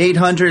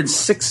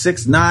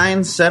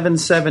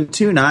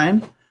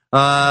 800-669-7729.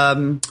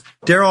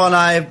 Daryl and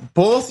I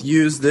both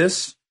use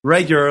this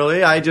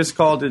regularly. I just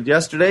called it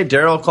yesterday.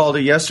 Daryl called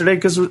it yesterday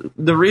because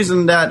the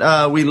reason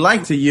that we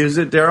like to use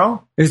it,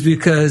 Daryl, is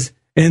because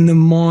in the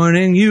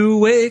morning you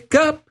wake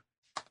up.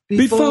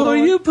 Before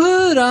you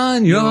put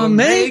on your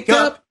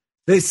makeup,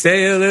 they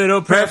say a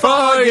little prayer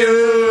for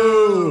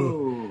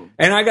you.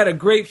 And I got a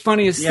great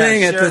funniest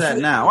thing at the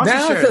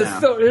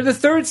the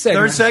third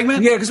segment. Third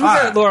segment? Yeah, because we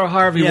got Laura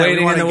Harvey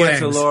waiting in the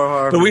wings.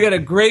 But we got a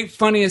great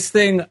funniest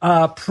thing,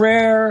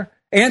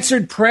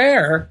 answered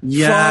prayer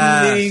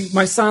from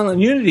my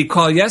Silent Unity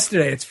call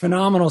yesterday. It's a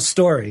phenomenal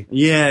story.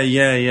 Yeah.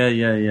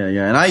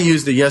 And I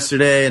used it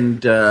yesterday,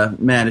 and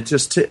man, it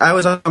just I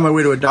was on my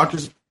way to a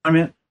doctor's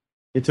appointment.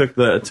 It took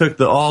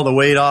all the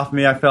weight off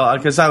me. I felt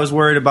because I was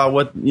worried about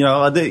what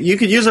you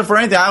could use it for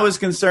anything. I was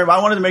concerned.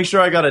 I wanted to make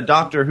sure I got a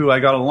doctor who I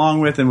got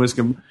along with and was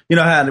we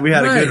had a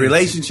good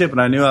relationship,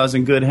 and I knew I was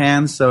in good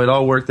hands. So it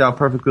all worked out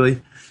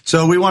perfectly.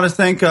 So we want to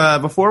thank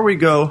before we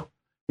go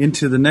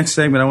into the next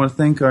segment, I want to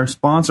thank our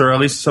sponsor, or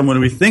at least someone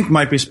we think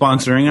might be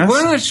sponsoring us.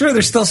 We're not sure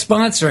they're still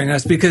sponsoring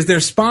us because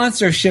their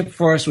sponsorship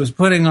for us was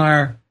putting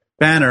our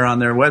banner on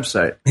their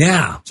website.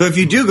 Yeah. So if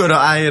you do go to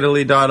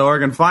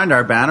iitaly.org and find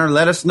our banner,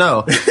 let us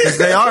know. Because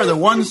they are the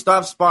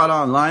one-stop spot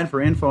online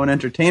for info and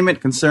entertainment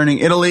concerning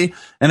Italy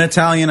and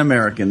Italian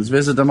Americans.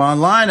 Visit them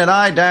online at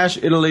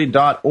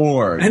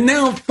i-italy.org. And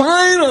now,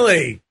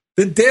 finally,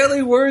 the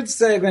Daily Word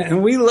segment.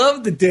 And we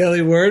love the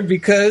Daily Word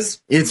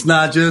because it's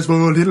not just for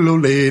little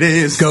old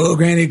ladies. Go,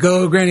 Granny,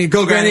 go, Granny,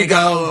 go, Granny,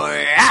 go.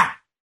 Yeah.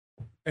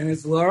 And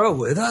it's Laura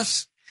with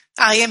us.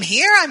 I am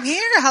here. I'm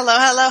here. Hello,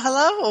 hello,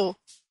 hello.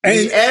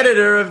 The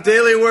editor of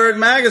Daily Word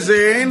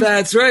magazine.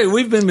 That's right.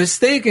 We've been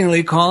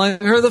mistakenly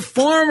calling her the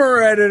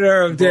former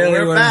editor of Daily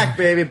Word. We're back,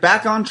 baby.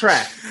 Back on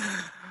track.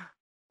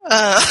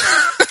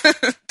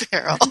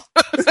 Daryl.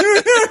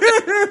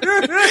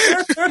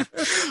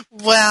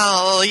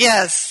 Well,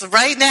 yes.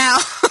 Right now,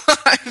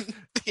 I'm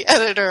the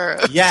editor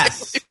of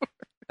Yes.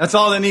 That's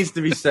all that needs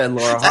to be said,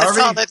 Laura Harvey. That's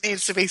all that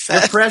needs to be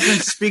said. Your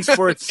presence speaks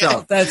for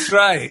itself. That's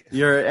right.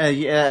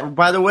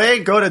 By the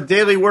way, go to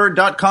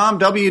dailyword.com,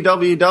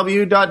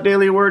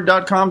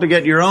 www.dailyword.com to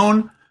get your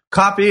own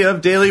copy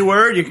of Daily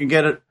Word. You can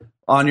get it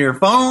on your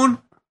phone,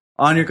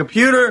 on your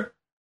computer,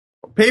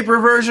 paper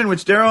version,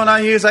 which Daryl and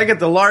I use. I get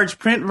the large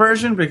print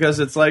version because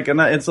it's like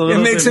it's a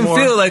little. It makes him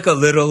feel like a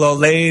little old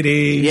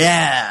lady.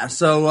 Yeah.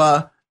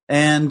 So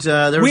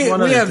there was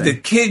one other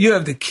thing. You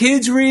have the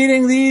kids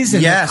reading these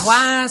in the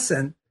class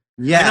and.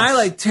 Yes. And I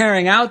like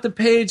tearing out the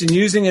page and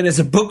using it as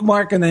a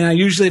bookmark, and then it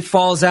usually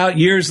falls out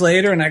years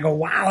later, and I go,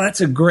 wow,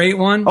 that's a great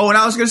one. Oh, and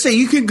I was going to say,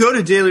 you can go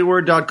to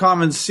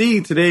dailyword.com and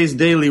see today's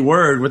Daily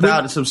Word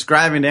without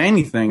subscribing to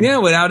anything. Yeah,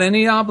 without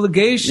any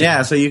obligation.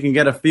 Yeah, so you can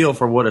get a feel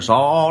for what it's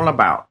all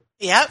about.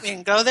 Yep, you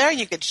can go there,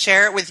 you can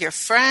share it with your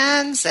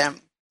friends,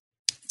 and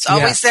it's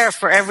always there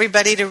for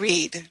everybody to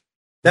read.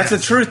 That's the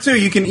truth, too.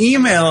 You can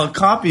email a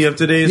copy of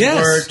today's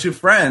Word to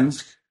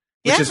friends,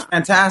 which is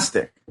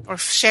fantastic. Or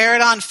share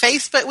it on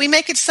Facebook. We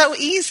make it so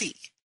easy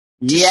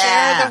to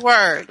share the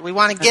Word. We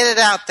want to get it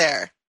out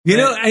there. You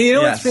know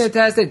what's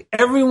fantastic?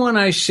 Everyone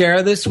I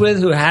share this with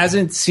who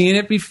hasn't seen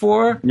it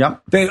before,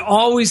 they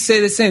always say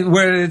the same.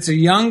 Whether it's a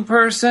young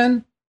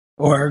person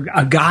or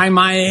a guy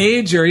my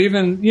age or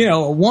even,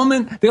 a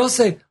woman, they all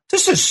say,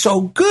 this is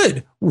so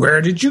good.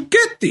 Where did you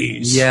get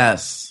these?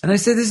 Yes. And I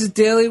say, this is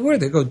Daily Word.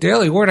 They go,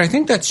 Daily Word? I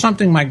think that's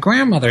something my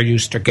grandmother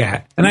used to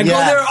get. And I go,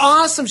 they're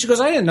awesome. She goes,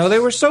 I didn't know they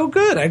were so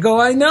good. I go,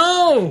 I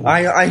know.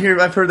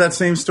 I've heard that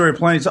same story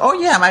plenty. So,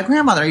 oh, yeah, my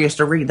grandmother used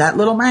to read that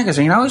little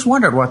magazine. I always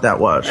wondered what that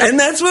was. And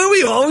that's what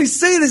we always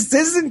say. This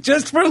isn't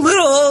just for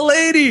little old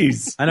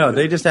ladies. I know.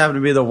 They just happen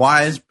to be the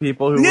wise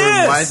people who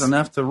were wise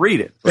enough to read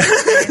it.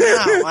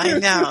 I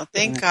know.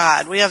 Thank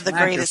God. We have the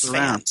greatest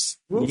fans.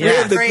 We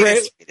have the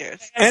greatest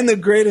and the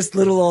greatest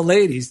little old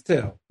ladies,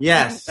 too.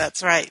 Yes.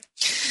 That's right.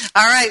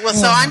 All right. Well,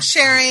 so I'm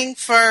sharing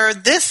for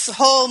this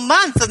whole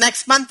month, the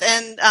next month,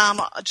 and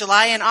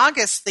July and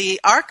August, the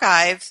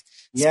archive,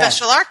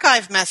 special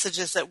archive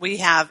messages that we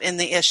have in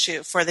the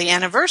issue for the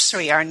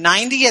anniversary, our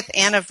 90th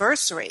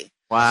anniversary.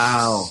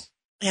 Wow.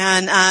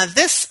 And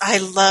I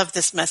love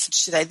this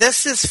message today.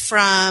 This is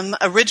from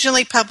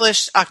originally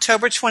published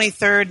October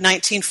 23rd,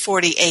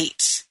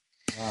 1948.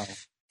 Wow.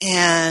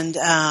 And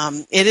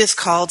it is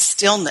called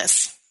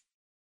Stillness.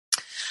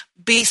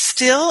 Be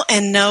still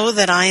and know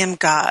that I am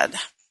God.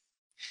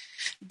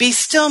 Be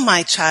still,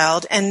 my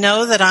child, and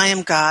know that I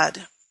am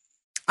God.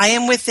 I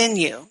am within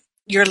you,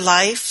 your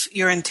life,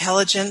 your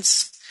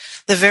intelligence,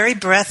 the very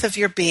breath of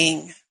your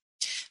being.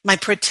 My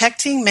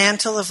protecting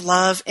mantle of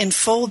love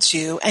enfolds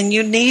you, and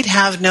you need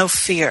have no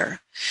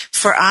fear,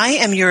 for I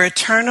am your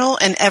eternal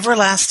and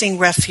everlasting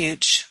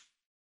refuge.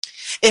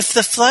 If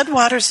the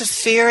floodwaters of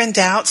fear and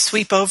doubt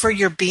sweep over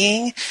your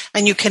being,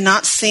 and you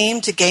cannot seem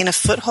to gain a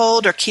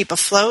foothold or keep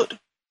afloat,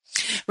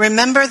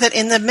 remember that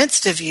in the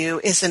midst of you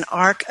is an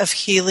ark of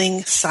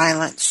healing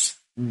silence.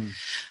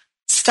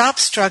 Stop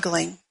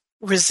struggling,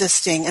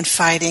 resisting, and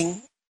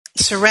fighting.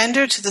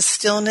 Surrender to the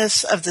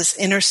stillness of this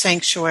inner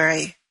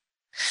sanctuary.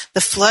 The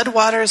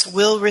floodwaters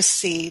will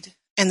recede,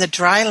 and the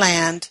dry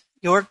land,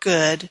 your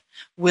good,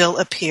 will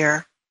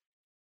appear.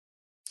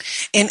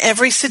 In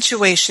every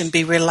situation,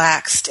 be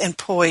relaxed and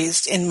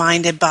poised in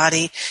mind and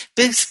body.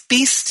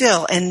 Be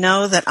still and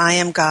know that I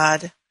am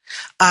God.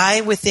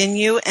 I within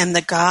you am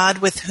the God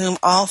with whom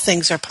all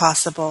things are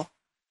possible.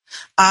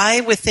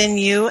 I within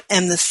you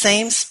am the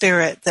same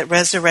Spirit that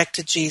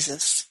resurrected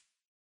Jesus.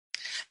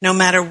 No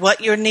matter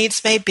what your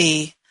needs may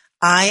be,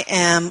 I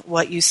am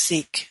what you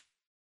seek.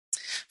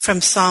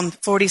 From Psalm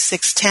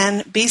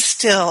 46:10, be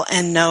still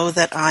and know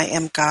that I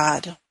am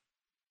God.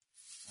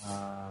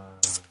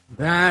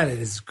 That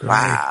is great.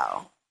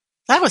 Wow.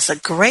 That was a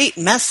great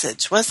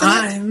message, wasn't it?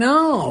 I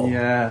know.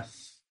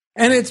 Yes.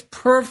 And it's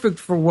perfect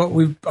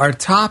for our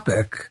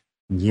topic.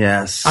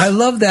 Yes. I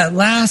love that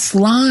last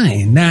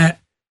line, that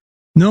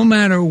no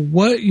matter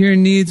what your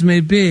needs may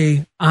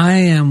be, I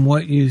am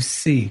what you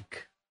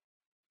seek.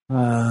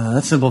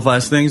 That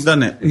simplifies things,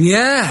 doesn't it?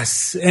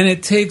 Yes. And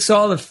it takes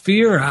all the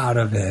fear out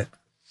of it.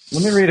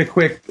 Let me read a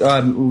quick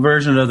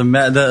version of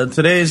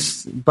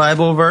today's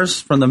Bible verse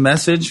from the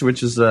Message,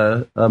 which is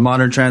a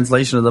modern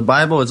translation of the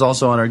Bible. It's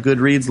also on our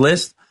Goodreads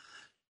list.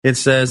 It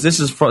says, this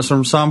is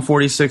from Psalm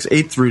 46,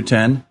 8 through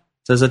 10. It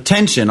says,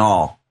 attention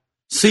all.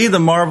 See the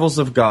marvels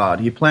of God.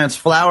 He plants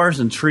flowers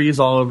and trees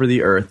all over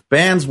the earth,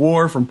 bans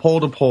war from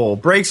pole to pole,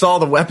 breaks all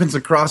the weapons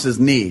across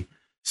his knee,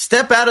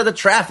 Step out of the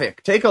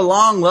traffic. Take a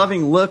long,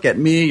 loving look at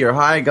me, your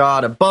high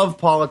God, above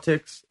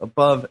politics,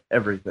 above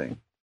everything.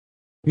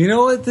 You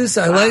know what?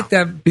 I like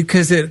that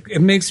because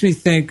it makes me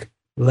think,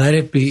 let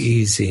it be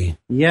easy.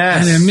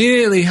 Yes. And it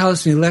immediately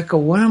helps me let go.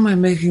 What am I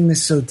making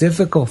this so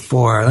difficult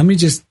for? Let me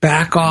just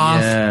back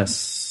off.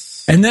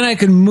 Yes. And then I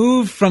can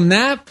move from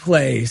that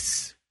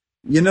place.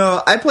 You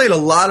know, I played a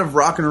lot of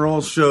rock and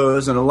roll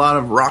shows and a lot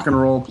of rock and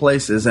roll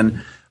places.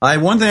 And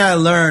one thing I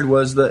learned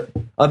was that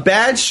a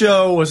bad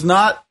show was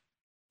not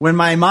when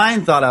my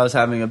mind thought I was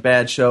having a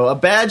bad show. A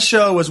bad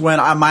show was when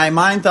my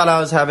mind thought I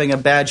was having a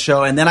bad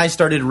show, and then I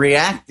started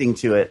reacting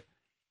to it.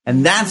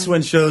 And that's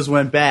when shows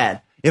went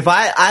bad. What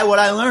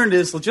I learned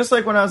is, just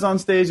like when I was on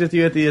stage with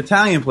you at the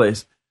Italian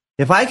place,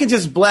 if I could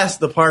just bless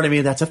the part of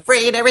me that's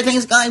afraid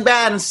everything's going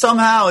bad and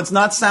somehow it's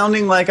not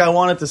sounding like I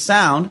want it to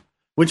sound,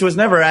 which was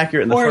never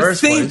accurate in the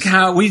first place.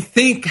 We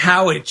think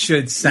how it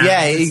should sound.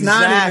 Yeah, it's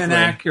not even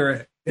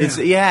accurate.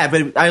 Yeah.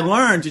 But I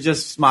learned to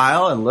just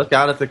smile and look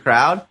out at the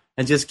crowd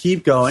and just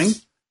keep going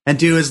and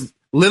do as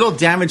little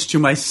damage to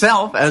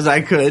myself as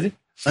I could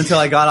until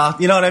I got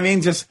off. You know what I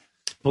mean? Just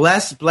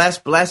bless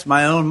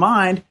my own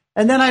mind.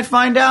 And then I'd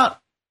find out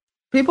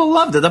people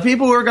loved it. The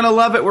people who were going to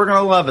love it were going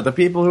to love it. The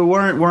people who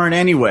weren't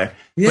anyway.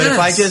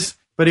 Yes.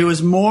 But it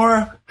was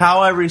more how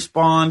I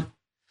respond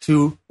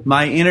to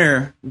my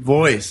inner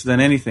voice than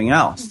anything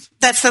else.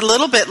 That's a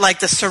little bit like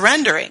the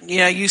surrendering. You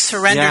know, you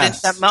surrendered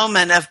into that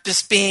moment of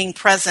just being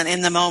present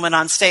in the moment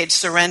on stage,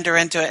 surrender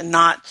into it and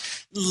not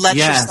let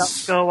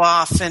yourself go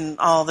off in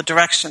all the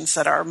directions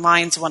that our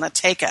minds want to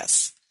take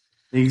us.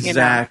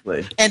 Exactly.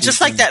 You know? And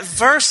just like that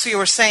verse you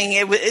were saying,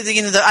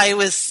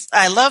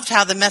 I loved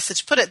how the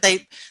message put it.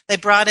 They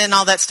brought in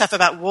all that stuff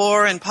about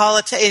war and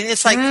politics. And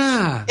it's like,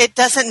 it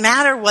doesn't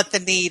matter what the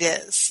need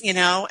is, you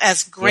know,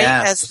 as great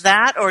as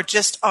that, or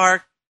just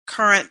our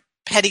current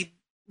petty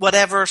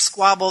whatever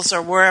squabbles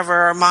or wherever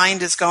our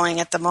mind is going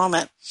at the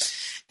moment.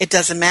 It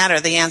doesn't matter.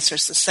 The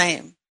answer's the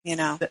same, you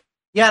know.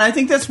 Yeah, and I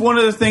think that's one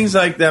of the things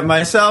like that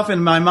myself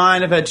and my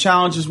mind have had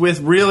challenges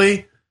with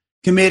really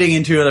committing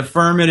into an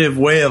affirmative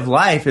way of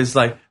life is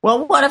like,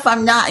 well, what if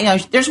I'm not, you know,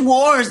 there's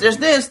wars, there's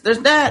this, there's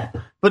that.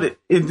 But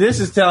this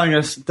is telling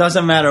us it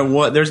doesn't matter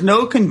what, there's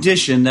no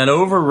condition that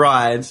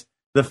overrides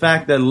the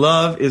fact that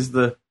love is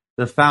the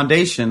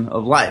foundation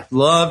of life.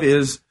 Love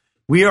is,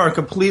 we are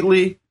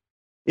completely,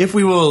 if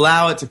we will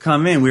allow it to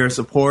come in, we are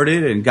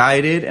supported and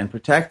guided and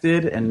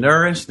protected and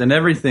nourished and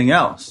everything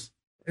else.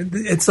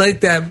 It's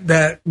like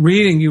that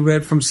reading you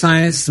read from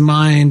Science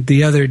Mind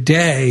the other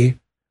day.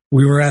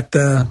 We were at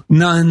the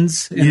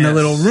nuns in the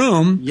little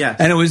room,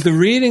 and it was the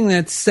reading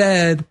that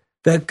said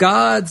that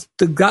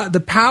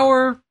the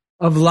power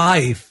of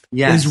life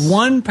is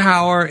one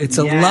power. It's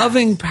a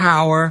loving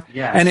power,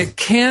 and it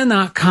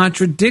cannot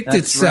contradict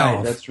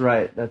itself. That's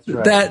right.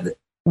 That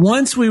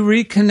once we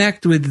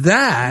reconnect with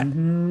that,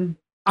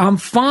 I'm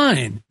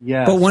fine.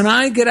 Yes. But when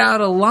I get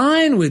out of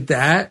line with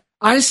that,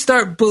 I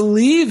start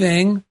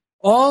believing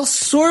all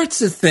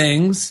sorts of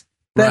things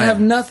that have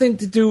nothing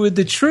to do with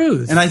the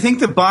truth. And I think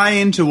to buy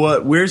into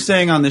what we're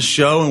saying on this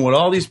show and what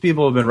all these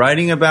people have been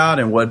writing about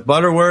and what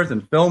Butterworth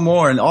and Phil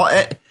Moore and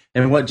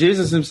what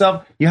Jesus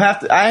himself,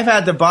 I've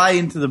had to buy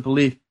into the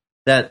belief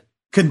that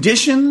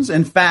conditions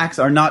and facts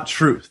are not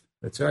truth.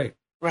 That's right.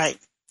 Right.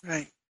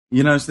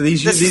 You know, so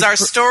these is our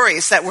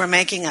stories that we're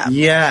making up.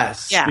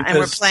 Yes. Yeah, and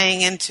we're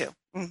playing into.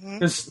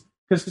 Because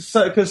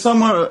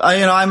someone,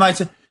 I might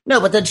say, no,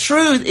 but the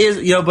truth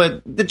is,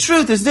 but the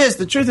truth is this,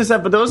 the truth is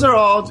that, but those are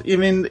all,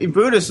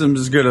 Buddhism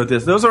is good at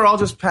this. Those are all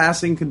just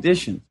passing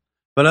conditions.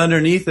 But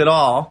underneath it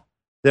all,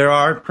 there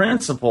are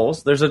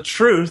principles, there's a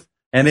truth,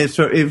 and it's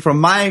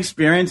from my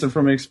experience and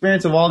from the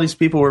experience of all these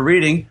people we're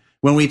reading,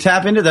 when we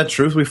tap into that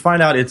truth, we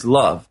find out it's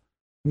love.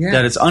 Yeah.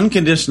 That it's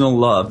unconditional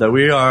love, that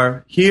we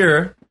are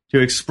here to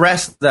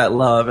express that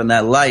love and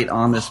that light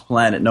on this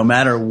planet, no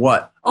matter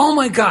what. Oh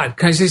my God,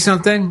 can I say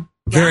something?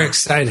 Very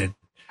excited.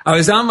 I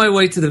was on my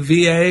way to the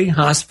VA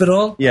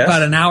hospital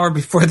about an hour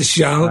before the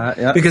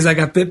show because I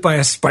got bit by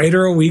a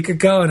spider a week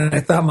ago, and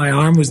I thought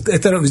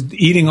it was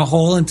eating a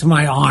hole into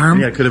my arm.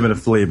 Yeah, it could have been a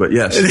flea, but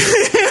yes.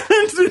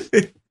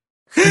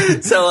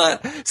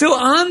 So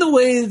on the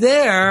way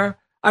there,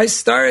 I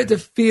started to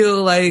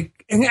feel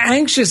like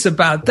anxious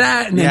about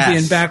that, and then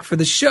being back for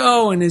the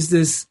show, and is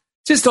this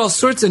just all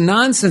sorts of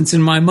nonsense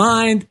in my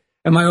mind?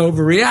 Am I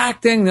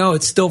overreacting? No,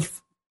 it's still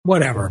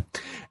whatever.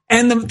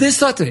 And this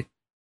thought to me,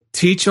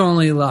 teach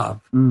only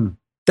love.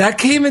 That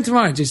came into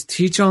my mind, just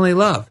teach only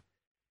love.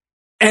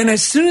 And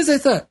as soon as I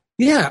thought,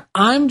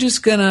 I'm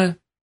just going to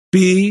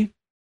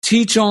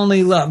teach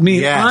only love.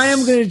 I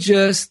am going to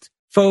just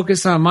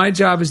focus on my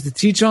job is to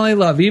teach only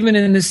love, even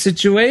in this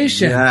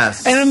situation.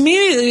 Yes. And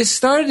immediately it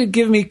started to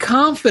give me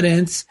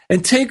confidence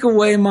and take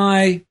away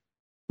my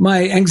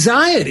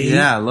anxiety.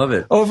 Yeah, I love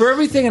it. Over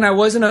everything. And I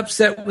wasn't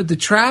upset with the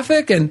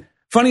traffic. And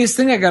Funniest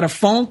thing, I got a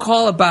phone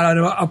call about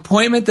an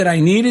appointment that I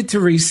needed to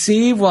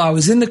receive while I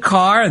was in the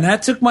car, and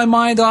that took my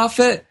mind off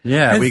it.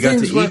 Yeah, we got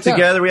to eat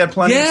together. We had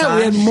plenty of time. Yeah,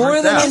 we had more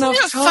than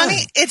enough time.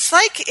 Funny? It's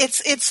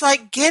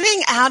like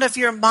getting out of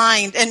your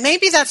mind, and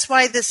maybe that's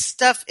why this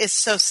stuff is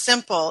so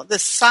simple. The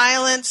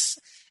silence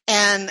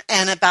and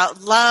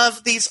about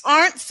love, these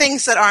aren't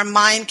things that our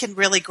mind can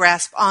really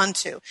grasp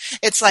onto.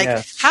 It's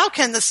like, how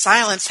can the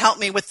silence help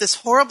me with this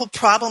horrible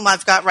problem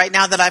I've got right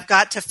now that I've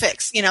got to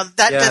fix? That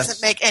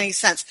doesn't make any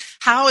sense.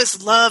 How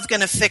is love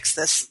going to fix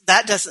this?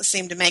 That doesn't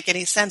seem to make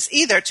any sense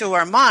either to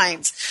our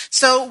minds.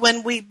 So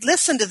when we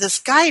listen to this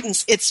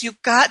guidance, it's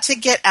you've got to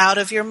get out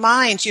of your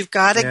mind. You've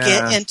got to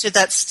get into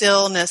that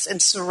stillness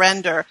and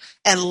surrender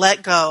and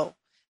let go.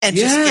 And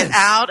just get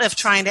out of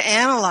trying to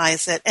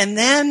analyze it. And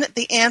then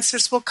the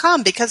answers will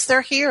come because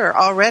they're here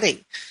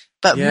already.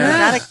 But we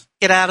got to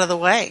get out of the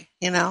way,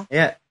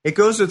 Yeah. It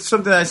goes with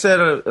something I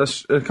said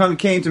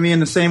came to me in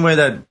the same way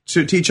that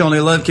Teach Only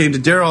Love came to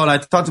Daryl, and I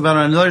talked about it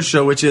on another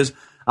show, which is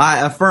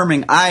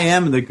affirming I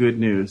am the good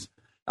news.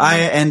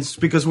 And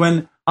because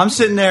when I'm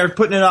sitting there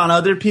putting it on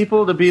other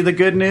people to be the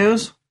good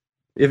news,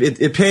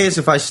 it pays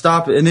if I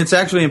stop it, and it's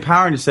actually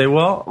empowering to say,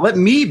 well, let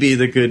me be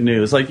the good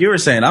news. Like you were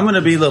saying, I'm going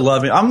to be the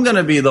loving, I'm going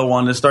to be the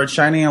one to start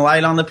shining a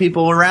light on the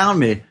people around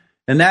me.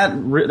 And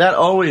that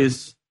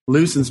always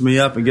loosens me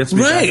up and gets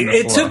me back in the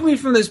It took me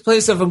from this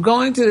place of I'm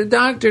going to the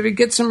doctor to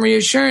get some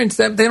reassurance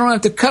that they don't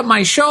have to cut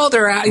my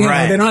shoulder out.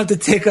 They don't have to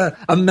take a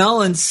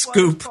melon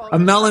scoop, a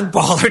melon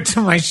baller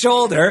to my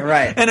shoulder.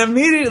 Right. And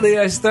immediately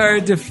I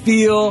started to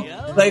feel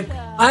like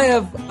I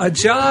have a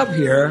job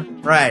here.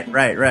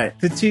 Right.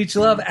 To teach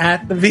love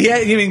at the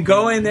VA.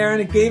 Go in there, and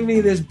it gave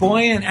me this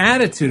buoyant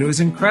attitude. It was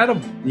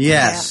incredible.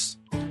 Yes.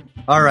 Yeah.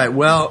 All right.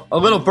 Well, a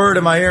little bird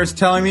in my ear is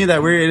telling me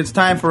that it's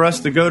time for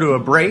us to go to a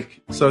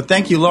break. So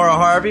thank you, Laura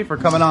Harvey, for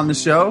coming on the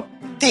show.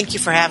 Thank you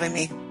for having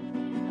me.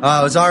 It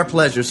was our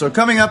pleasure. So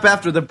coming up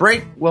after the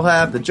break, we'll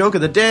have the joke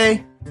of the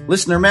day,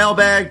 listener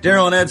mailbag,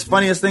 Daryl and Ed's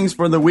funniest things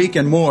for the week,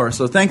 and more.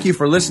 So thank you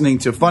for listening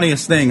to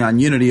Funniest Thing on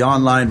Unity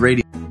Online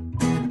Radio.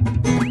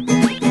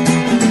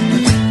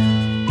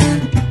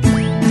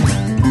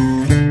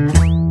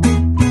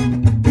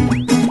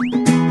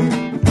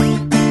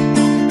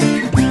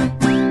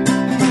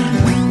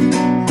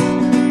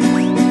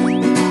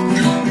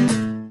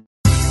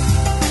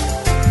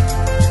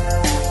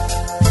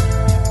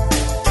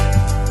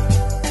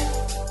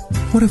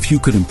 What if you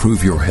could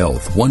improve your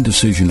health one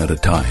decision at a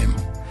time?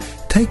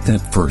 Take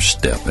that first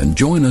step and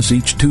join us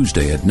each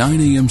Tuesday at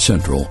 9 a.m.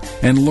 Central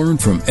and learn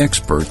from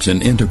experts in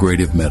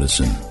integrative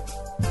medicine.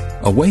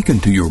 Awaken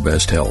to Your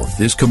Best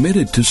Health is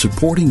committed to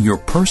supporting your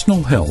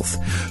personal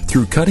health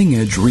through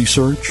cutting-edge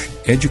research,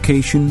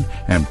 education,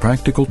 and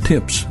practical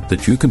tips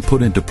that you can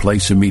put into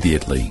place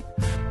immediately.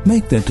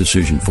 Make that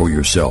decision for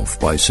yourself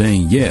by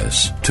saying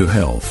yes to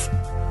health.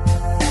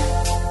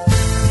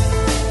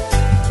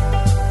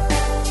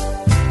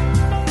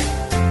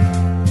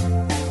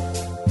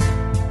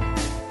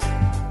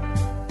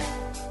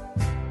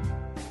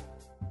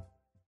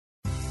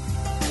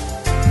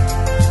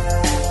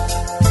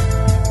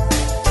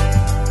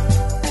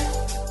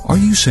 Are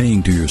you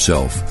saying to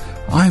yourself,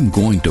 I'm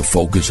going to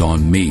focus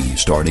on me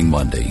starting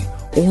Monday,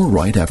 or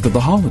right after the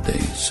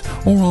holidays,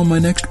 or on my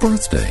next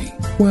birthday?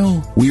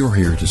 Well, we are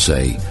here to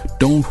say,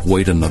 don't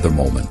wait another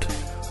moment.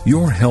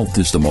 Your health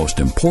is the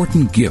most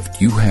important gift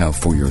you have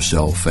for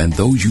yourself and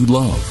those you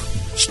love.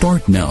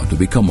 Start now to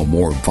become a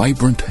more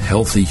vibrant,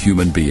 healthy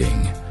human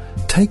being.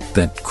 Take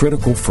that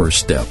critical first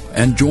step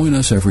and join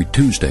us every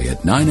Tuesday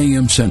at 9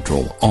 a.m.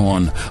 Central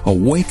on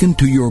Awaken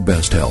to Your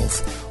Best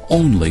Health.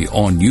 Only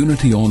on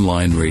Unity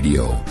Online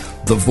Radio,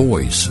 the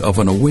voice of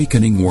an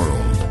awakening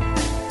world.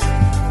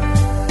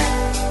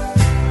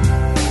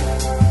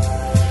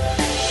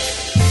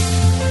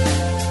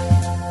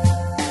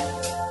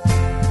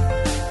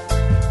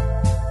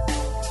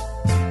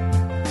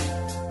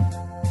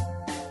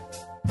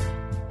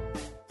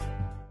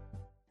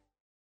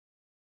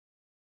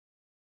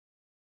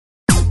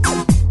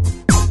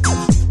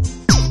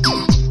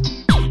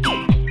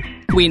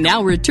 We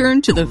now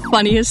return to the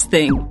funniest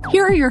thing.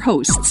 Here are your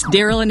hosts,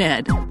 Daryl and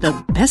Ed,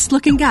 the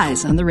best-looking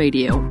guys on the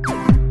radio.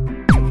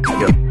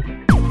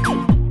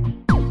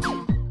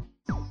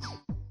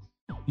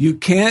 You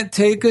can't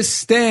take a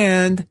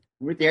stand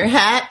with your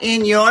hat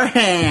in your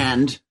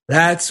hand.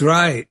 That's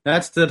right.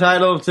 That's the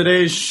title of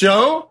today's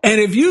show.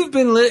 And if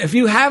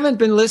you haven't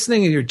been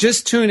listening and you're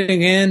just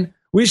tuning in,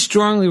 we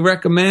strongly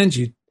recommend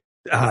you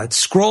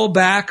scroll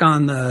back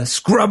on the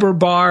Scrubber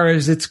Bar,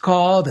 as it's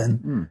called,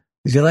 and.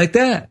 Did you like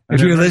that? If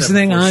you're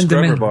listening on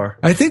demand,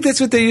 I think that's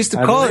what they used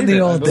to call it in the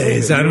old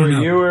days. I don't know.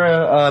 You were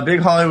a big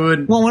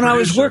Hollywood. Well, when I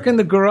was working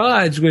the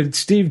garage with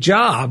Steve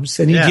Jobs,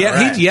 and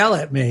he'd yell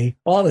at me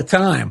all the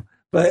time.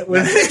 But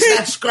when fix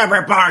that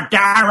Scrubber Bar,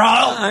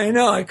 Daryl. I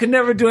know I could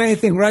never do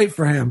anything right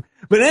for him.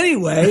 But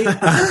anyway,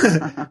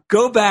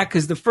 go back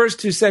because the first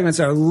two segments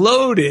are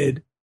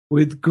loaded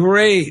with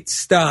great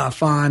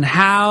stuff on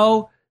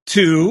how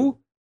to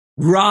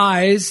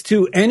rise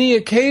to any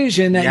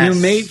occasion that your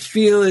mate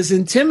feel is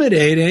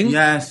intimidating.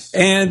 Yes.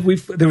 And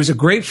there was a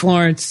great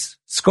Florence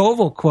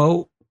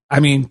Scovel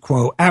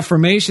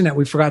affirmation that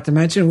we forgot to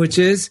mention, which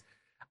is,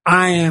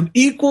 I am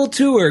equal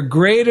to or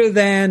greater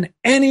than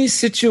any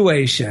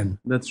situation.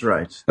 That's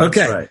right.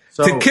 Okay. Right.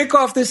 So, to kick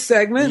off this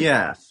segment.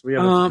 Yes. We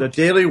have the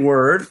Daily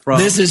Word from.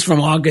 This is from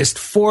August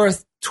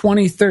 4th,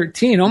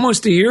 2013,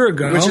 almost a year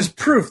ago. Which is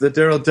proof that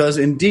Daryl does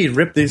indeed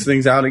rip these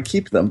things out and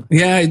keep them.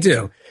 Yeah, I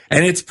do.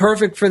 And it's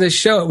perfect for this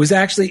show. It was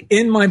actually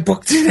in my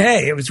book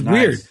today. It was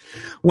weird.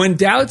 When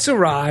doubts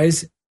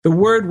arise, the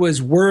word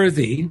was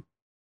worthy.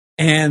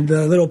 And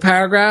the little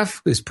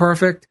paragraph is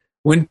perfect.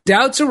 When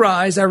doubts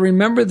arise, I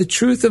remember the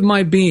truth of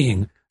my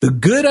being. The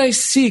good I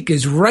seek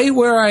is right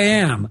where I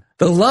am.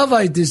 The love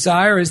I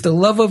desire is the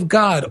love of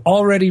God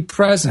already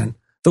present.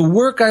 The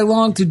work I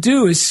long to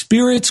do is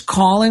Spirit's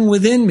calling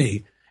within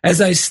me.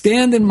 As I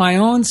stand in my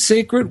own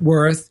sacred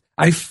worth,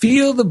 I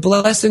feel the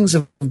blessings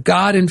of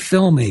God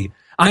infill me.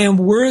 I am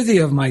worthy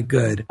of my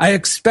good. I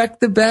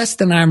expect the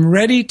best and I'm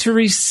ready to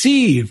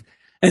receive.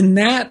 And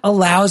that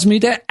allows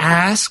me to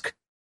ask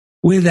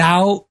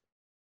without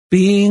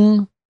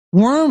being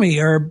wormy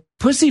or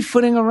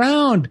pussyfooting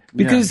around,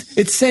 because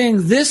it's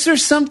saying this or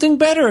something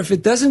better. If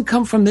it doesn't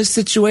come from this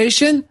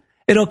situation,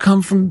 it'll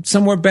come from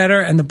somewhere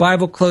better. And the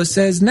Bible close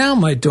says, now,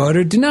 my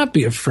daughter, do not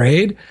be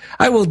afraid.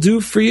 I will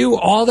do for you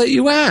all that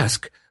you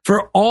ask.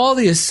 For all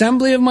the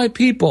assembly of my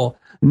people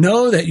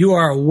know that you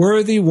are a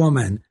worthy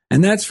woman.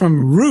 And that's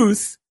from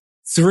Ruth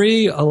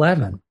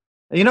 3:11.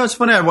 You know, it's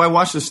funny. I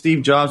watched the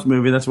Steve Jobs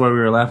movie. That's why we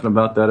were laughing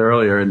about that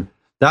earlier. And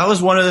that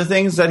was one of the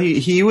things that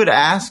he would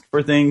ask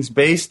for things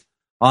based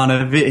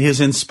on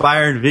his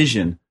inspired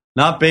vision,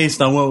 not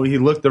based on what he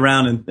looked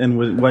around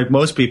and like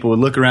most people would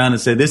look around and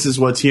say, this is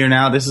what's here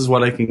now, this is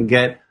what I can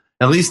get.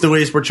 At least the way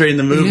it's portrayed in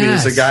the movie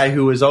is a guy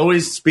who is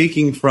always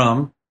speaking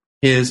from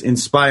his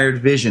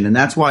inspired vision. And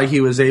that's why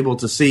he was able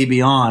to see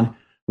beyond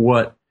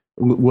what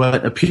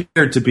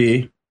appeared to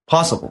be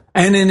possible.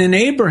 And in an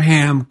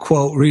Abraham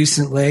quote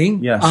recently,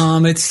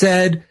 it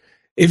said,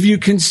 if you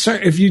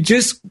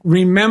just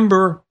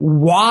remember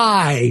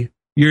why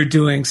you're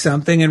doing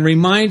something and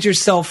remind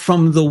yourself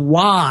from the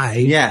why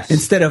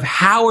instead of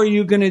how are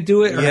you going to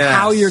do it or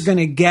how you're going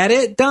to get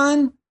it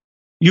done,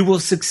 you will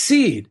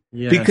succeed.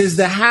 Because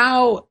the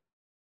how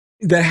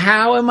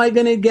am I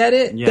going to get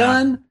it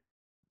done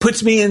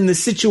puts me in the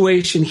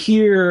situation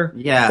here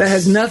that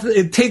has nothing.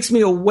 It takes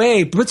me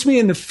away, puts me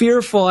in the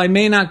fearful I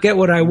may not get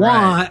what I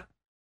want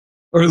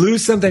or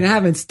lose something I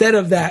have, instead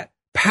of that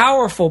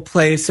powerful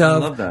place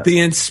of the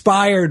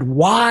inspired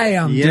why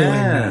I'm doing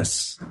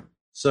this.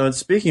 So,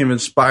 speaking of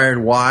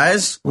inspired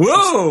whys,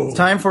 it's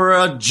time for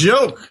a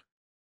joke.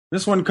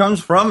 This one comes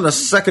from the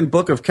second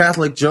book of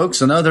Catholic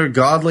Jokes and Other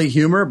Godly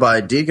Humor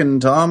by Deacon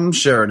Tom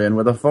Sheridan,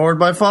 with a foreword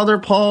by Father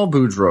Paul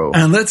Boudreau.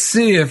 And let's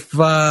see if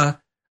our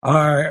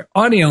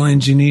audio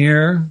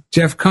engineer,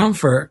 Jeff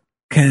Comfort,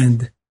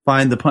 can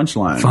find the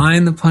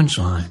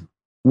punchline.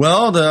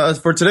 Well,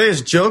 for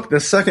today's joke,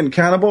 the second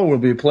cannibal will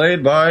be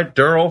played by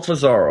Daryl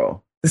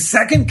Fazaro. The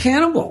second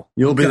cannibal?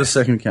 You'll be the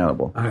second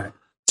cannibal. All right.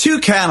 Two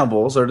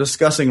cannibals are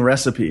discussing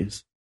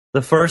recipes.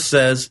 The first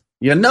says,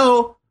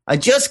 I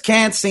just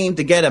can't seem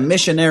to get a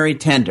missionary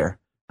tender.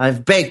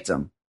 I've baked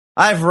them.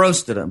 I've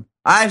roasted them.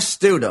 I've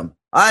stewed them.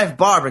 I've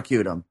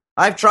barbecued them.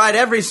 I've tried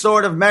every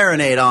sort of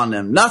marinade on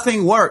them.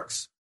 Nothing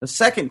works. The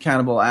second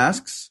cannibal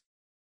asks,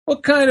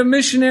 what kind of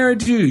missionary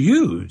do you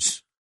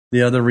use?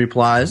 The other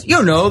replies,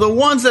 the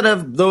ones that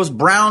have those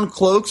brown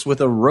cloaks with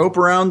a rope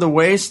around the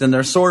waist and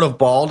they're sort of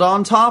bald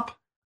on top.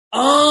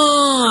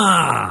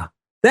 Ah,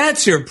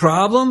 that's your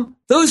problem.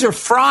 Those are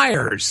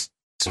friars.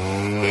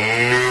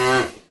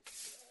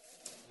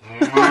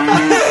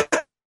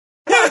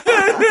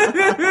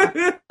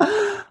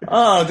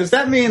 Oh, does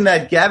that mean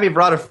that Gabby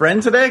brought a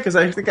friend today? Because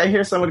I think I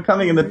hear someone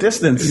coming in the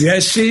distance.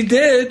 Yes, she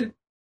did.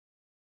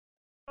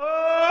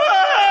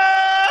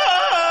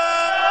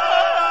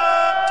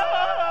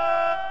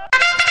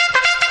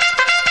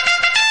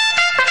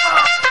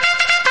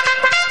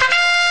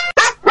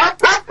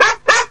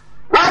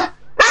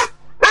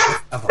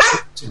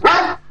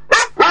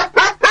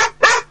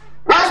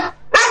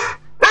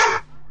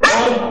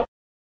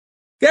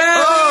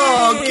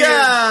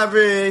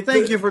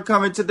 Thank you for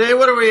coming today.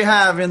 What do we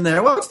have in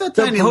there? What's that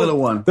tiny little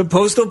one? The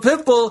Postal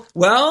Pitbull.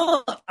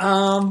 Well,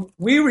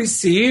 we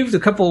received a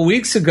couple of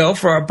weeks ago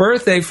for our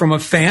birthday from a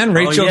fan,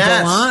 Rachel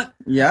Gallant.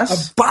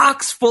 Yes. A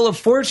box full of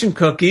fortune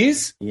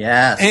cookies.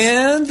 Yes.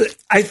 And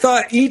I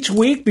thought each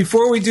week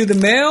before we do the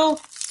mail,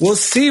 we'll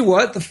see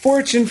what the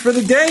fortune for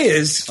the day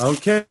is.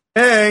 Okay.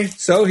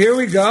 So here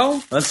we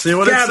go. Let's see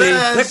what Gabby, it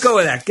says. let go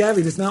of that.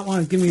 Gabby does not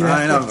want to give me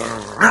that.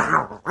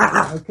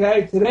 I know.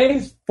 Okay,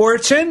 today's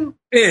fortune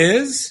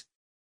is,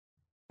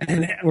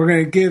 and we're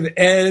going to give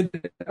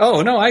Ed,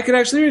 oh, no, I could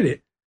actually read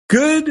it.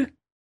 Good,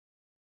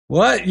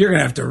 what? You're going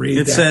to have to read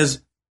it. It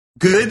says,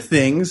 good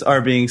things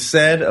are being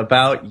said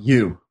about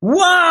you.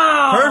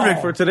 Wow!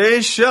 Perfect for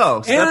today's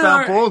show. Step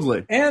out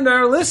boldly. And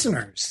our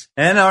listeners.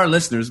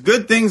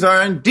 Good things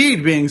are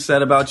indeed being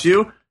said about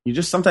you. You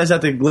just sometimes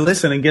have to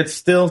listen and get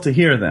still to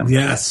hear them.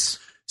 Yes.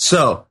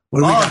 So,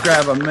 I'll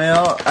grab a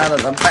mail out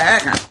of the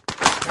bag.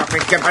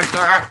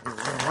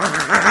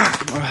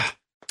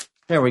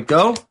 There we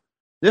go.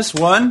 This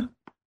one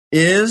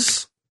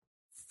is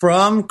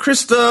from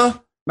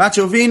Krista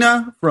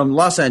Machovina from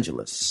Los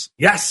Angeles.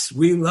 Yes,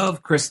 we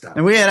love Krista.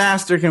 And we had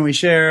asked her, can we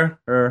share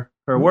her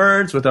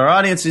words with our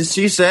audiences?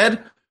 She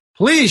said,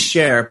 please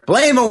share.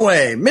 Blame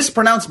away.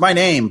 Mispronounce my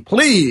name,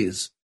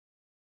 please.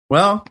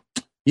 Well,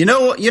 you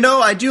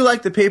know, I do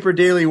like the paper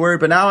daily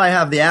word, but now I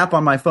have the app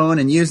on my phone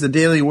and use the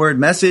daily word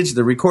message,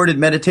 the recorded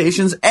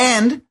meditations,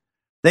 and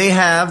they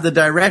have the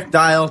direct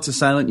dial to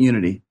Silent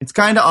Unity. It's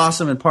kind of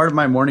awesome and part of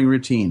my morning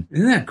routine.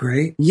 Isn't that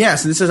great?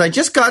 Yes, and it says, I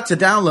just got to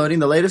downloading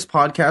the latest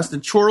podcast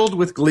and chortled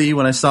with glee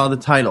when I saw the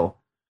title.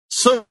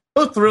 So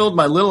thrilled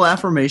my little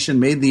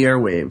affirmation made the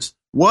airwaves.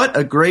 What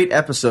a great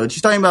episode.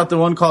 She's talking about the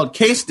one called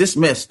Case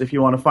Dismissed, if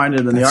you want to find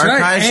it in the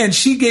archives. Right. And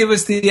she gave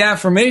us the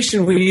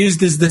affirmation we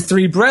used as the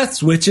 3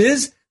 breaths, which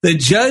is, the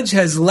judge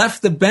has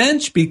left the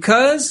bench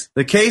because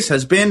the case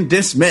has been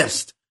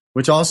dismissed,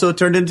 which also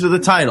turned into the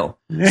title.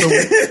 So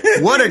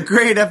what a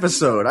great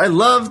episode. I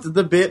loved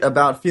the bit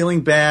about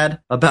feeling bad,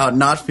 about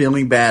not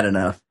feeling bad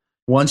enough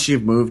once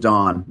you've moved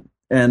on.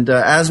 And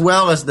as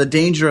well as the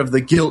danger of the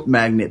guilt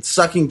magnet,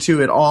 sucking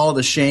to it all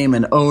the shame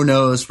and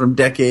oh-no's from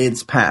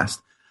decades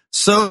past.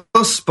 So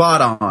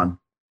spot on.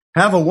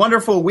 Have a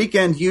wonderful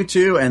weekend, you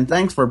two, and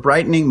thanks for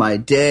brightening my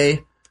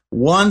day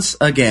once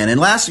again. And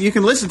last, you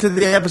can listen to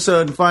the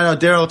episode and find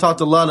out Daryl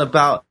talked a lot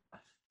about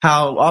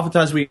how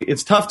oftentimes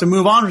it's tough to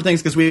move on for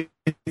things because we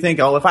think,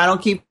 oh, if I don't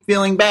keep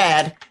feeling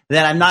bad,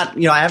 then I'm not,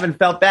 I haven't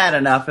felt bad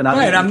enough. And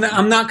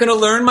I'm not going to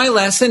learn my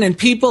lesson, and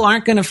people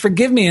aren't going to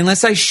forgive me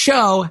unless I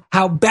show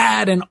how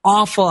bad and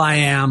awful I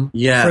am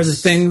for the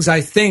things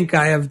I think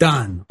I have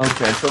done.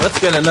 Okay, so let's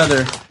get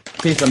another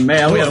piece of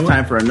mail. We have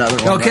time for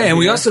another one. Okay, and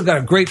we also got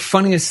a great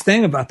funniest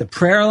thing about the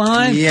prayer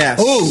line. Yes.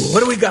 Oh, what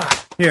do we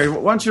got? Here,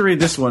 why don't you read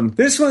this one?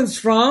 This one's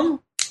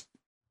from...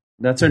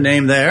 That's her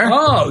name there.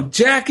 Oh,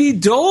 Jackie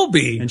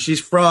Dolby. And she's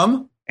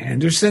from?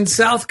 Anderson,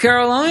 South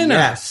Carolina.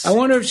 Yes. I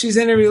wonder if she's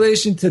any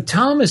relation to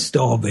Thomas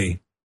Dolby.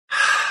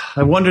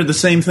 I wondered the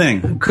same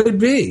thing. Could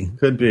be.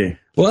 Could be.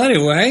 Well,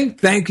 anyway,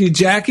 thank you,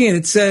 Jackie. And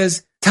it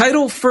says,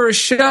 title for a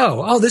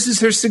show. Oh, this is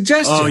her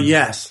suggestion. Oh,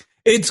 yes.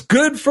 It's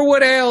good for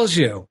what ails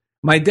you.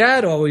 My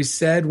dad always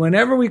said,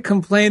 whenever we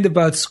complained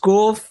about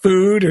school,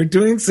 food, or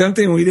doing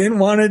something we didn't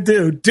want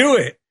to do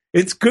it.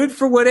 It's good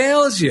for what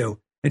ails you.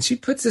 And she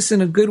puts this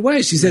in a good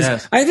way. She says,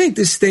 yes. I think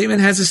this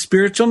statement has a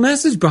spiritual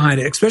message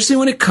behind it, especially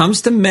when it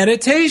comes to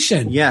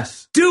meditation.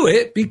 Yes. Do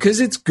it because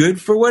it's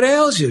good for what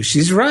ails you.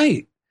 She's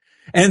right.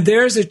 And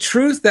there's a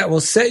truth that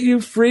will set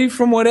you free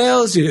from what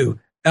ails you.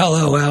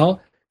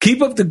 LOL.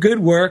 Keep up the good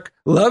work.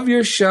 Love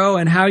your show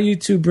and how you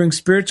two bring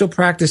spiritual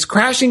practice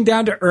crashing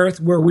down to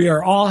earth where we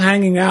are all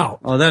hanging out.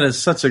 Oh, that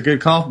is such a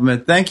good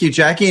compliment. Thank you,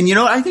 Jackie. And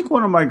I think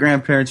one of my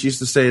grandparents used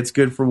to say it's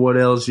good for what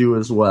ails you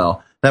as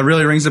well. That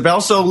really rings a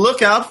bell. So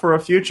look out for a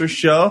future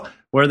show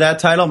where that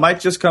title might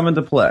just come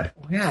into play.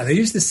 Yeah, they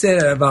used to say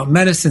that about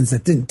medicines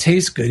that didn't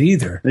taste good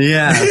either.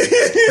 Yeah,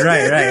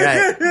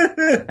 right.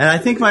 And I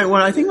think my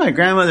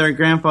grandmother and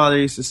grandfather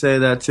used to say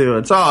that too.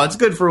 It's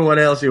good for what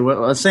ails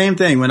you. Same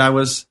thing when I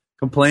was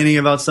complaining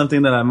about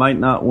something that I might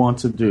not want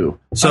to do.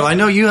 So I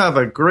know you have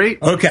a great,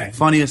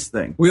 funniest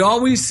thing. We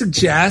always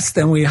suggest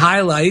and we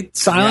highlight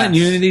Silent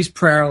Unity's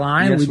prayer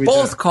line. Yes, we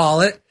both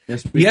call it.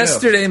 Yes, we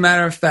Yesterday,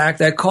 matter of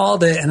fact, I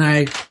called it and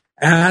I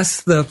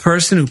asked the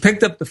person who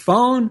picked up the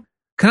phone,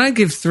 can I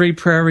give 3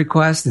 prayer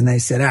requests? And they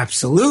said,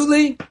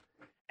 absolutely.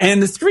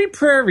 And the 3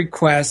 prayer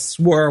requests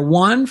were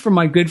one from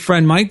my good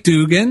friend Mike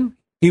Dugan.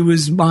 He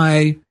was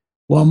my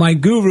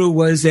guru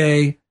was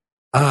a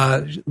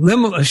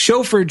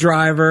chauffeur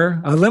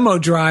driver, a limo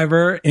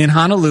driver in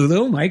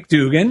Honolulu, Mike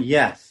Dugan.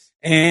 Yes.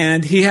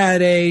 And he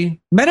had a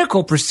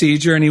medical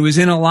procedure and he was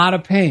in a lot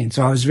of pain.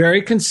 So I was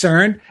very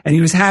concerned and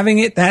he was having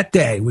it that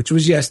day, which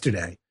was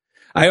yesterday.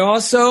 I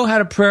also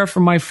had a prayer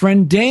for my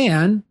friend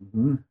Dan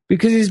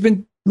because he's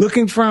been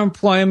looking for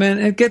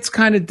employment. It gets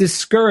kind of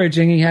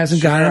discouraging. He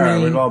hasn't gotten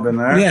any. We've all been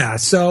there. Yeah.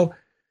 So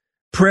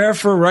prayer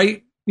for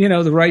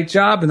the right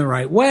job in the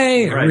right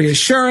way,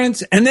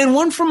 reassurance. And then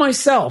one for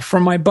myself,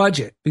 from my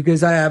budget,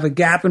 because I have a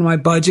gap in my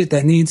budget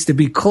that needs to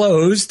be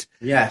closed.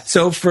 Yes.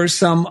 So for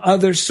some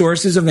other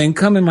sources of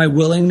income and my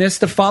willingness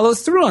to follow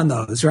through on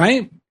those,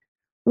 right?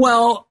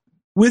 Well,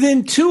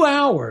 within 2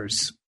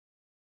 hours,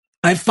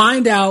 I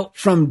find out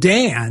from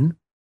Dan,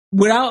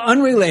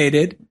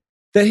 unrelated,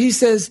 that he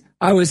says,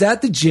 I was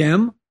at the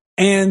gym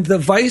and the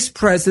vice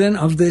president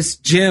of this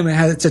gym,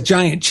 it's a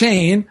giant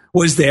chain,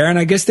 was there. And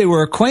I guess they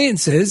were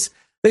acquaintances.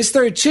 They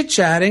started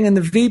chit-chatting, and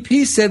the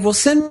VP said, well,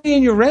 send me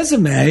in your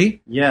resume,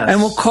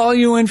 and we'll call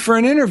you in for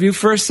an interview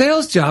for a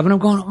sales job. And I'm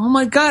going, oh,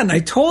 my God. And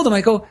I told him,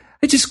 I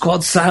just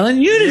called Silent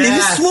Unity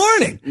this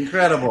morning.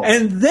 Incredible.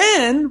 And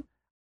then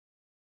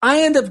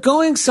I end up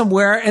going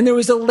somewhere, and there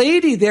was a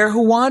lady there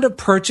who wanted to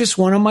purchase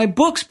one of my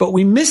books, but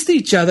we missed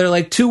each other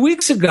like 2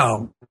 weeks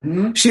ago.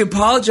 Mm-hmm. She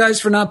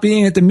apologized for not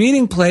being at the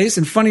meeting place.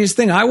 And funniest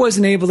thing, I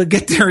wasn't able to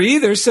get there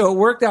either. So it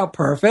worked out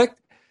perfect.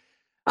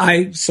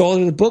 I sold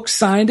her the book,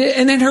 signed it,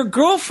 and then her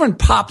girlfriend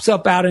pops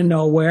up out of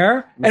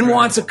nowhere and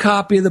wants a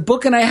copy of the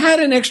book. And I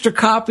had an extra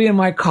copy in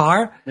my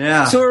car.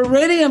 Yeah. So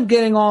already I'm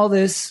getting all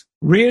this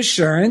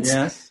reassurance.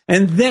 Yes.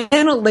 And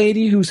then a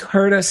lady who's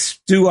heard us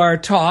do our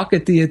talk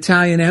at the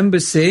Italian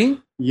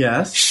embassy.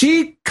 Yes.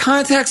 She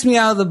contacts me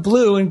out of the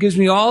blue and gives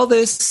me all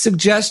this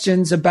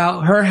suggestions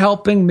about her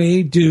helping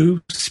me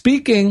do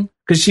speaking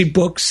because she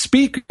books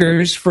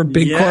speakers for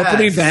big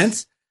corporate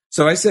events.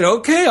 So I said,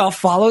 okay, I'll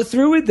follow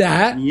through with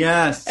that.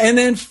 Yes. And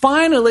then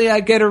finally, I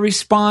get a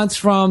response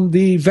from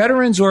the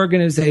Veterans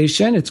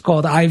Organization. It's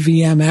called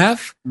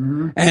IVMF,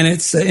 and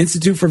it's the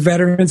Institute for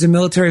Veterans and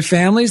Military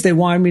Families. They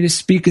wanted me to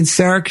speak in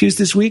Syracuse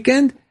this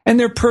weekend, and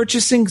they're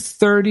purchasing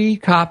 30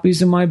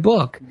 copies of my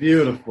book.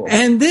 Beautiful.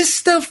 And this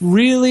stuff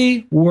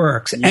really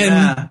works.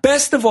 Yeah. And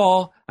best of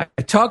all, I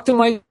talked to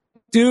Mike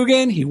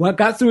Dugan. He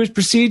got through his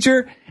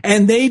procedure,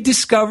 and they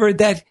discovered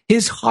that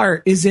his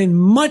heart is in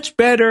much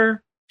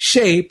better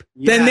shape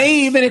than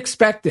they even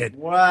expected.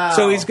 Wow.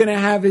 So he's going to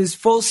have his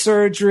full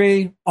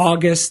surgery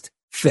August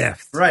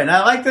 5th. Right. And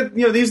I like that,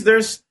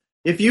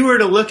 if you were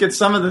to look at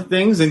some of the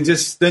things and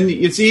then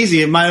it's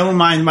easy. My own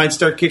mind might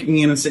start kicking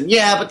in and saying,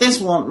 yeah, but this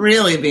won't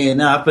really be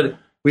enough. But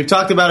we've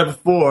talked about it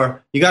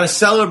before. You got to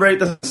celebrate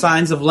the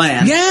signs of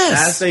land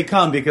as they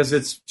come, because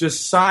it's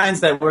just signs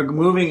that we're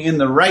moving in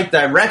the right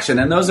direction.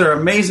 And those are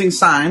amazing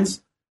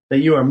signs that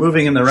you are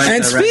moving in the right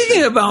direction. And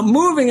speaking about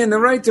moving in the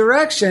right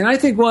direction, I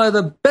think one of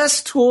the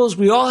best tools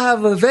we all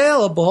have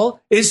available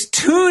is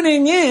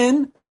tuning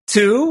in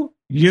to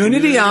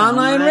Unity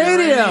Online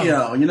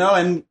Radio.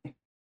 And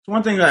it's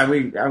one thing that I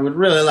would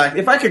really like.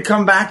 If I could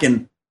come back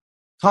and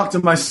talk to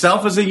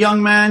myself as a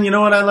young man, you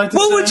know what I'd like to say?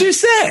 What would you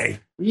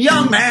say?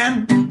 Young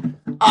man,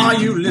 are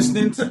you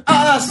listening to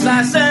us?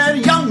 I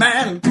said, young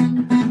man,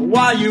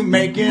 why you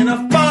making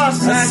a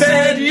fuss? I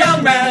said,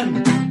 young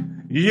man,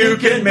 you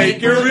can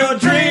make your real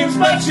dreams,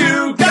 but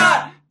you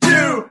got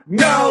to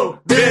know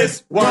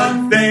this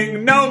one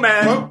thing. No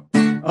man,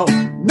 no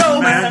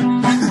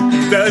man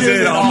does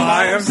it all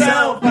by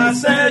himself. I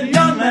said,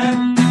 young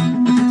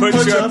man,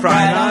 put your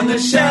pride on the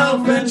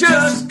shelf and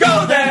just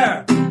go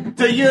there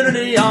to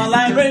Unity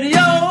Online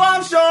Radio.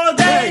 I'm sure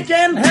they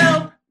can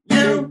help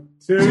you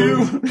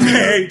too.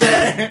 Hey,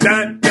 dun,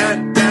 dun,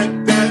 dun,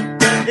 dun.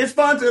 It's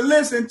fun to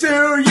listen to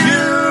UNITY.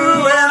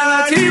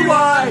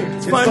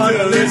 It's fun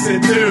to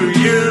listen to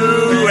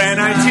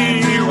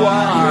UNITY.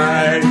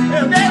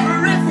 And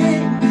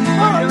everything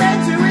for a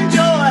man to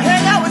enjoy.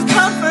 Hang out with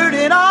Comfort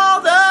and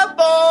all the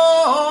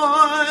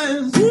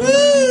boys.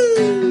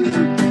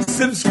 Woo!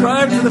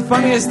 Subscribe to the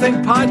Funniest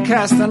Thing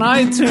podcast on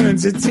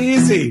iTunes. It's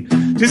easy.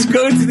 Just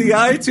go to the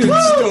iTunes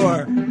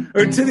store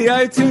or to the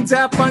iTunes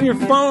app on your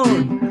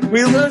phone.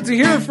 We love to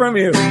hear from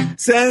you.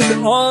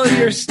 Send all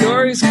your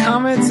stories,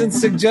 comments, and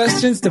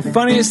suggestions to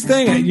Funniest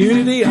Thing at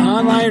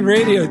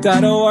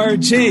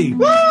unityonlineradio.org.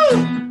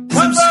 Woo!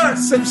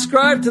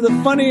 Subscribe to the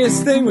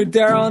Funniest Thing with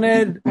Daryl and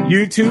Ed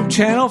YouTube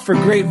channel for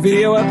great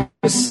video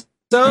episodes.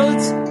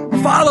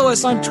 Follow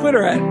us on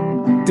Twitter at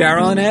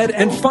Daryl and Ed,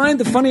 and find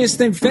the Funniest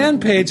Thing fan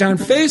page on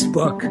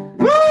Facebook.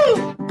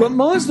 Woo! But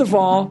most of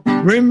all,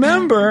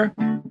 remember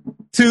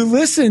to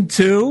listen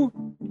to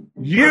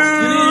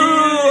UNITY.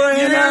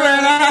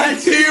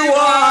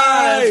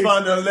 It's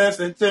fun to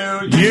listen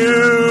to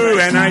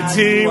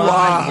UNITY.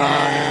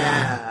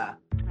 Yeah.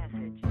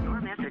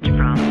 Your message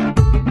from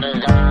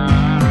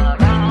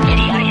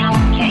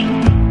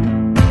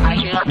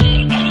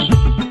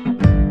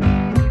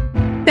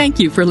Thank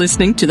you for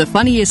listening to The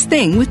Funniest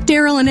Thing with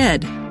Daryl and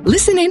Ed.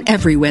 Listen in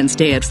every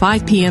Wednesday at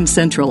 5 p.m.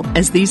 Central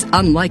as these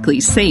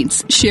unlikely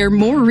saints share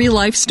more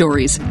real-life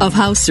stories of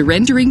how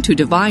surrendering to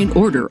divine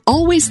order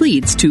always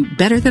leads to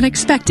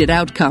better-than-expected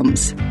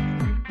outcomes.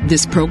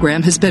 This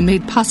program has been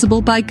made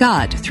possible by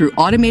God through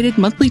automated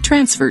monthly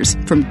transfers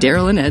from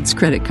Daryl and Ed's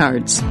credit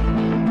cards.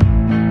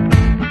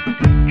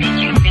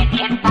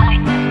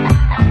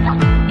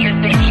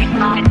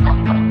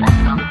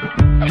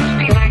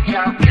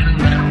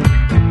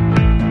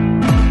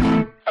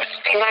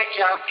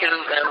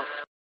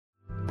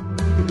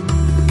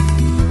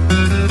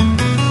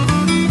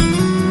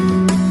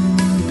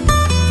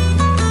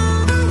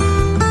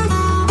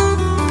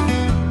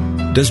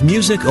 Does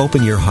music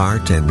open your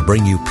heart and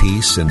bring you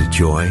peace and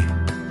joy?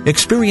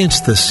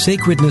 Experience the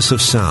sacredness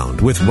of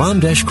sound with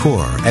Ramdesh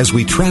Kaur as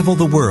we travel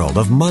the world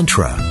of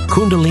mantra,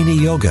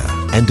 Kundalini Yoga,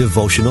 and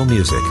devotional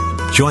music.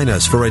 Join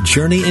us for a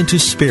journey into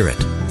spirit,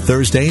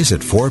 Thursdays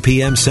at 4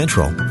 p.m.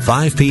 Central,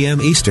 5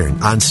 p.m. Eastern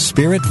on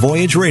Spirit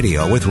Voyage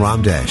Radio with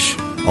Ramdesh.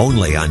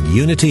 Only on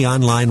Unity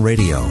Online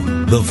Radio,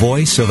 the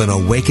voice of an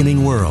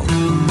awakening world.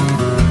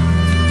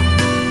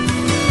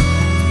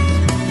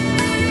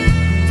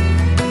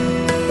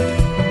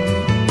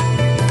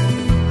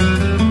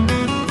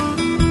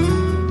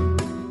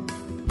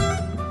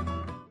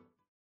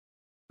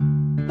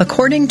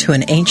 According to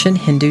an ancient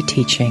Hindu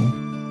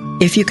teaching,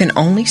 if you can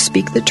only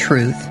speak the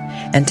truth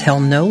and tell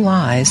no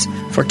lies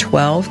for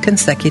 12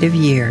 consecutive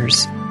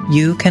years,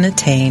 you can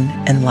attain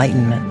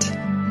enlightenment.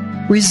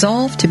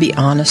 Resolve to be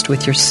honest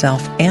with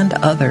yourself and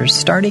others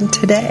starting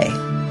today.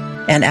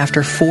 And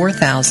after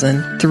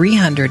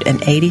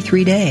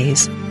 4,383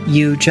 days,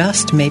 you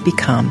just may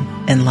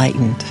become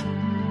enlightened.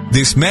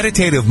 This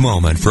meditative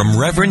moment from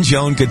Reverend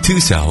Joan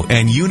Gattuso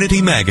and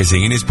Unity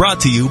Magazine is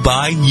brought to you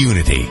by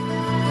Unity.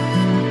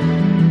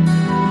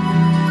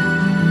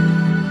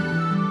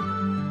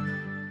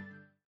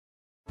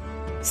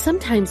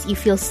 Sometimes you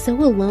feel so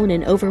alone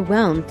and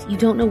overwhelmed you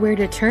don't know where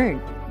to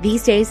turn.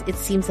 These days, it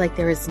seems like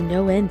there is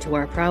no end to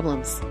our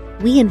problems.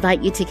 We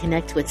invite you to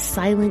connect with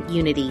Silent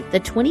Unity, the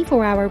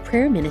 24-hour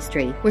prayer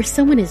ministry where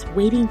someone is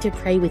waiting to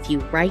pray with you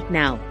right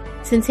now.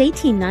 Since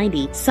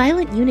 1890,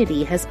 Silent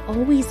Unity has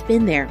always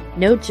been there.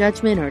 No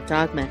judgment or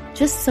dogma,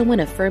 just someone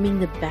affirming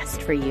the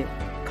best for you.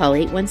 Call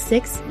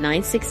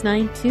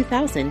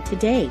 816-969-2000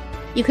 today.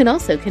 You can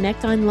also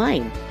connect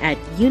online at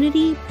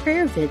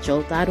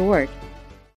unityprayervigil.org.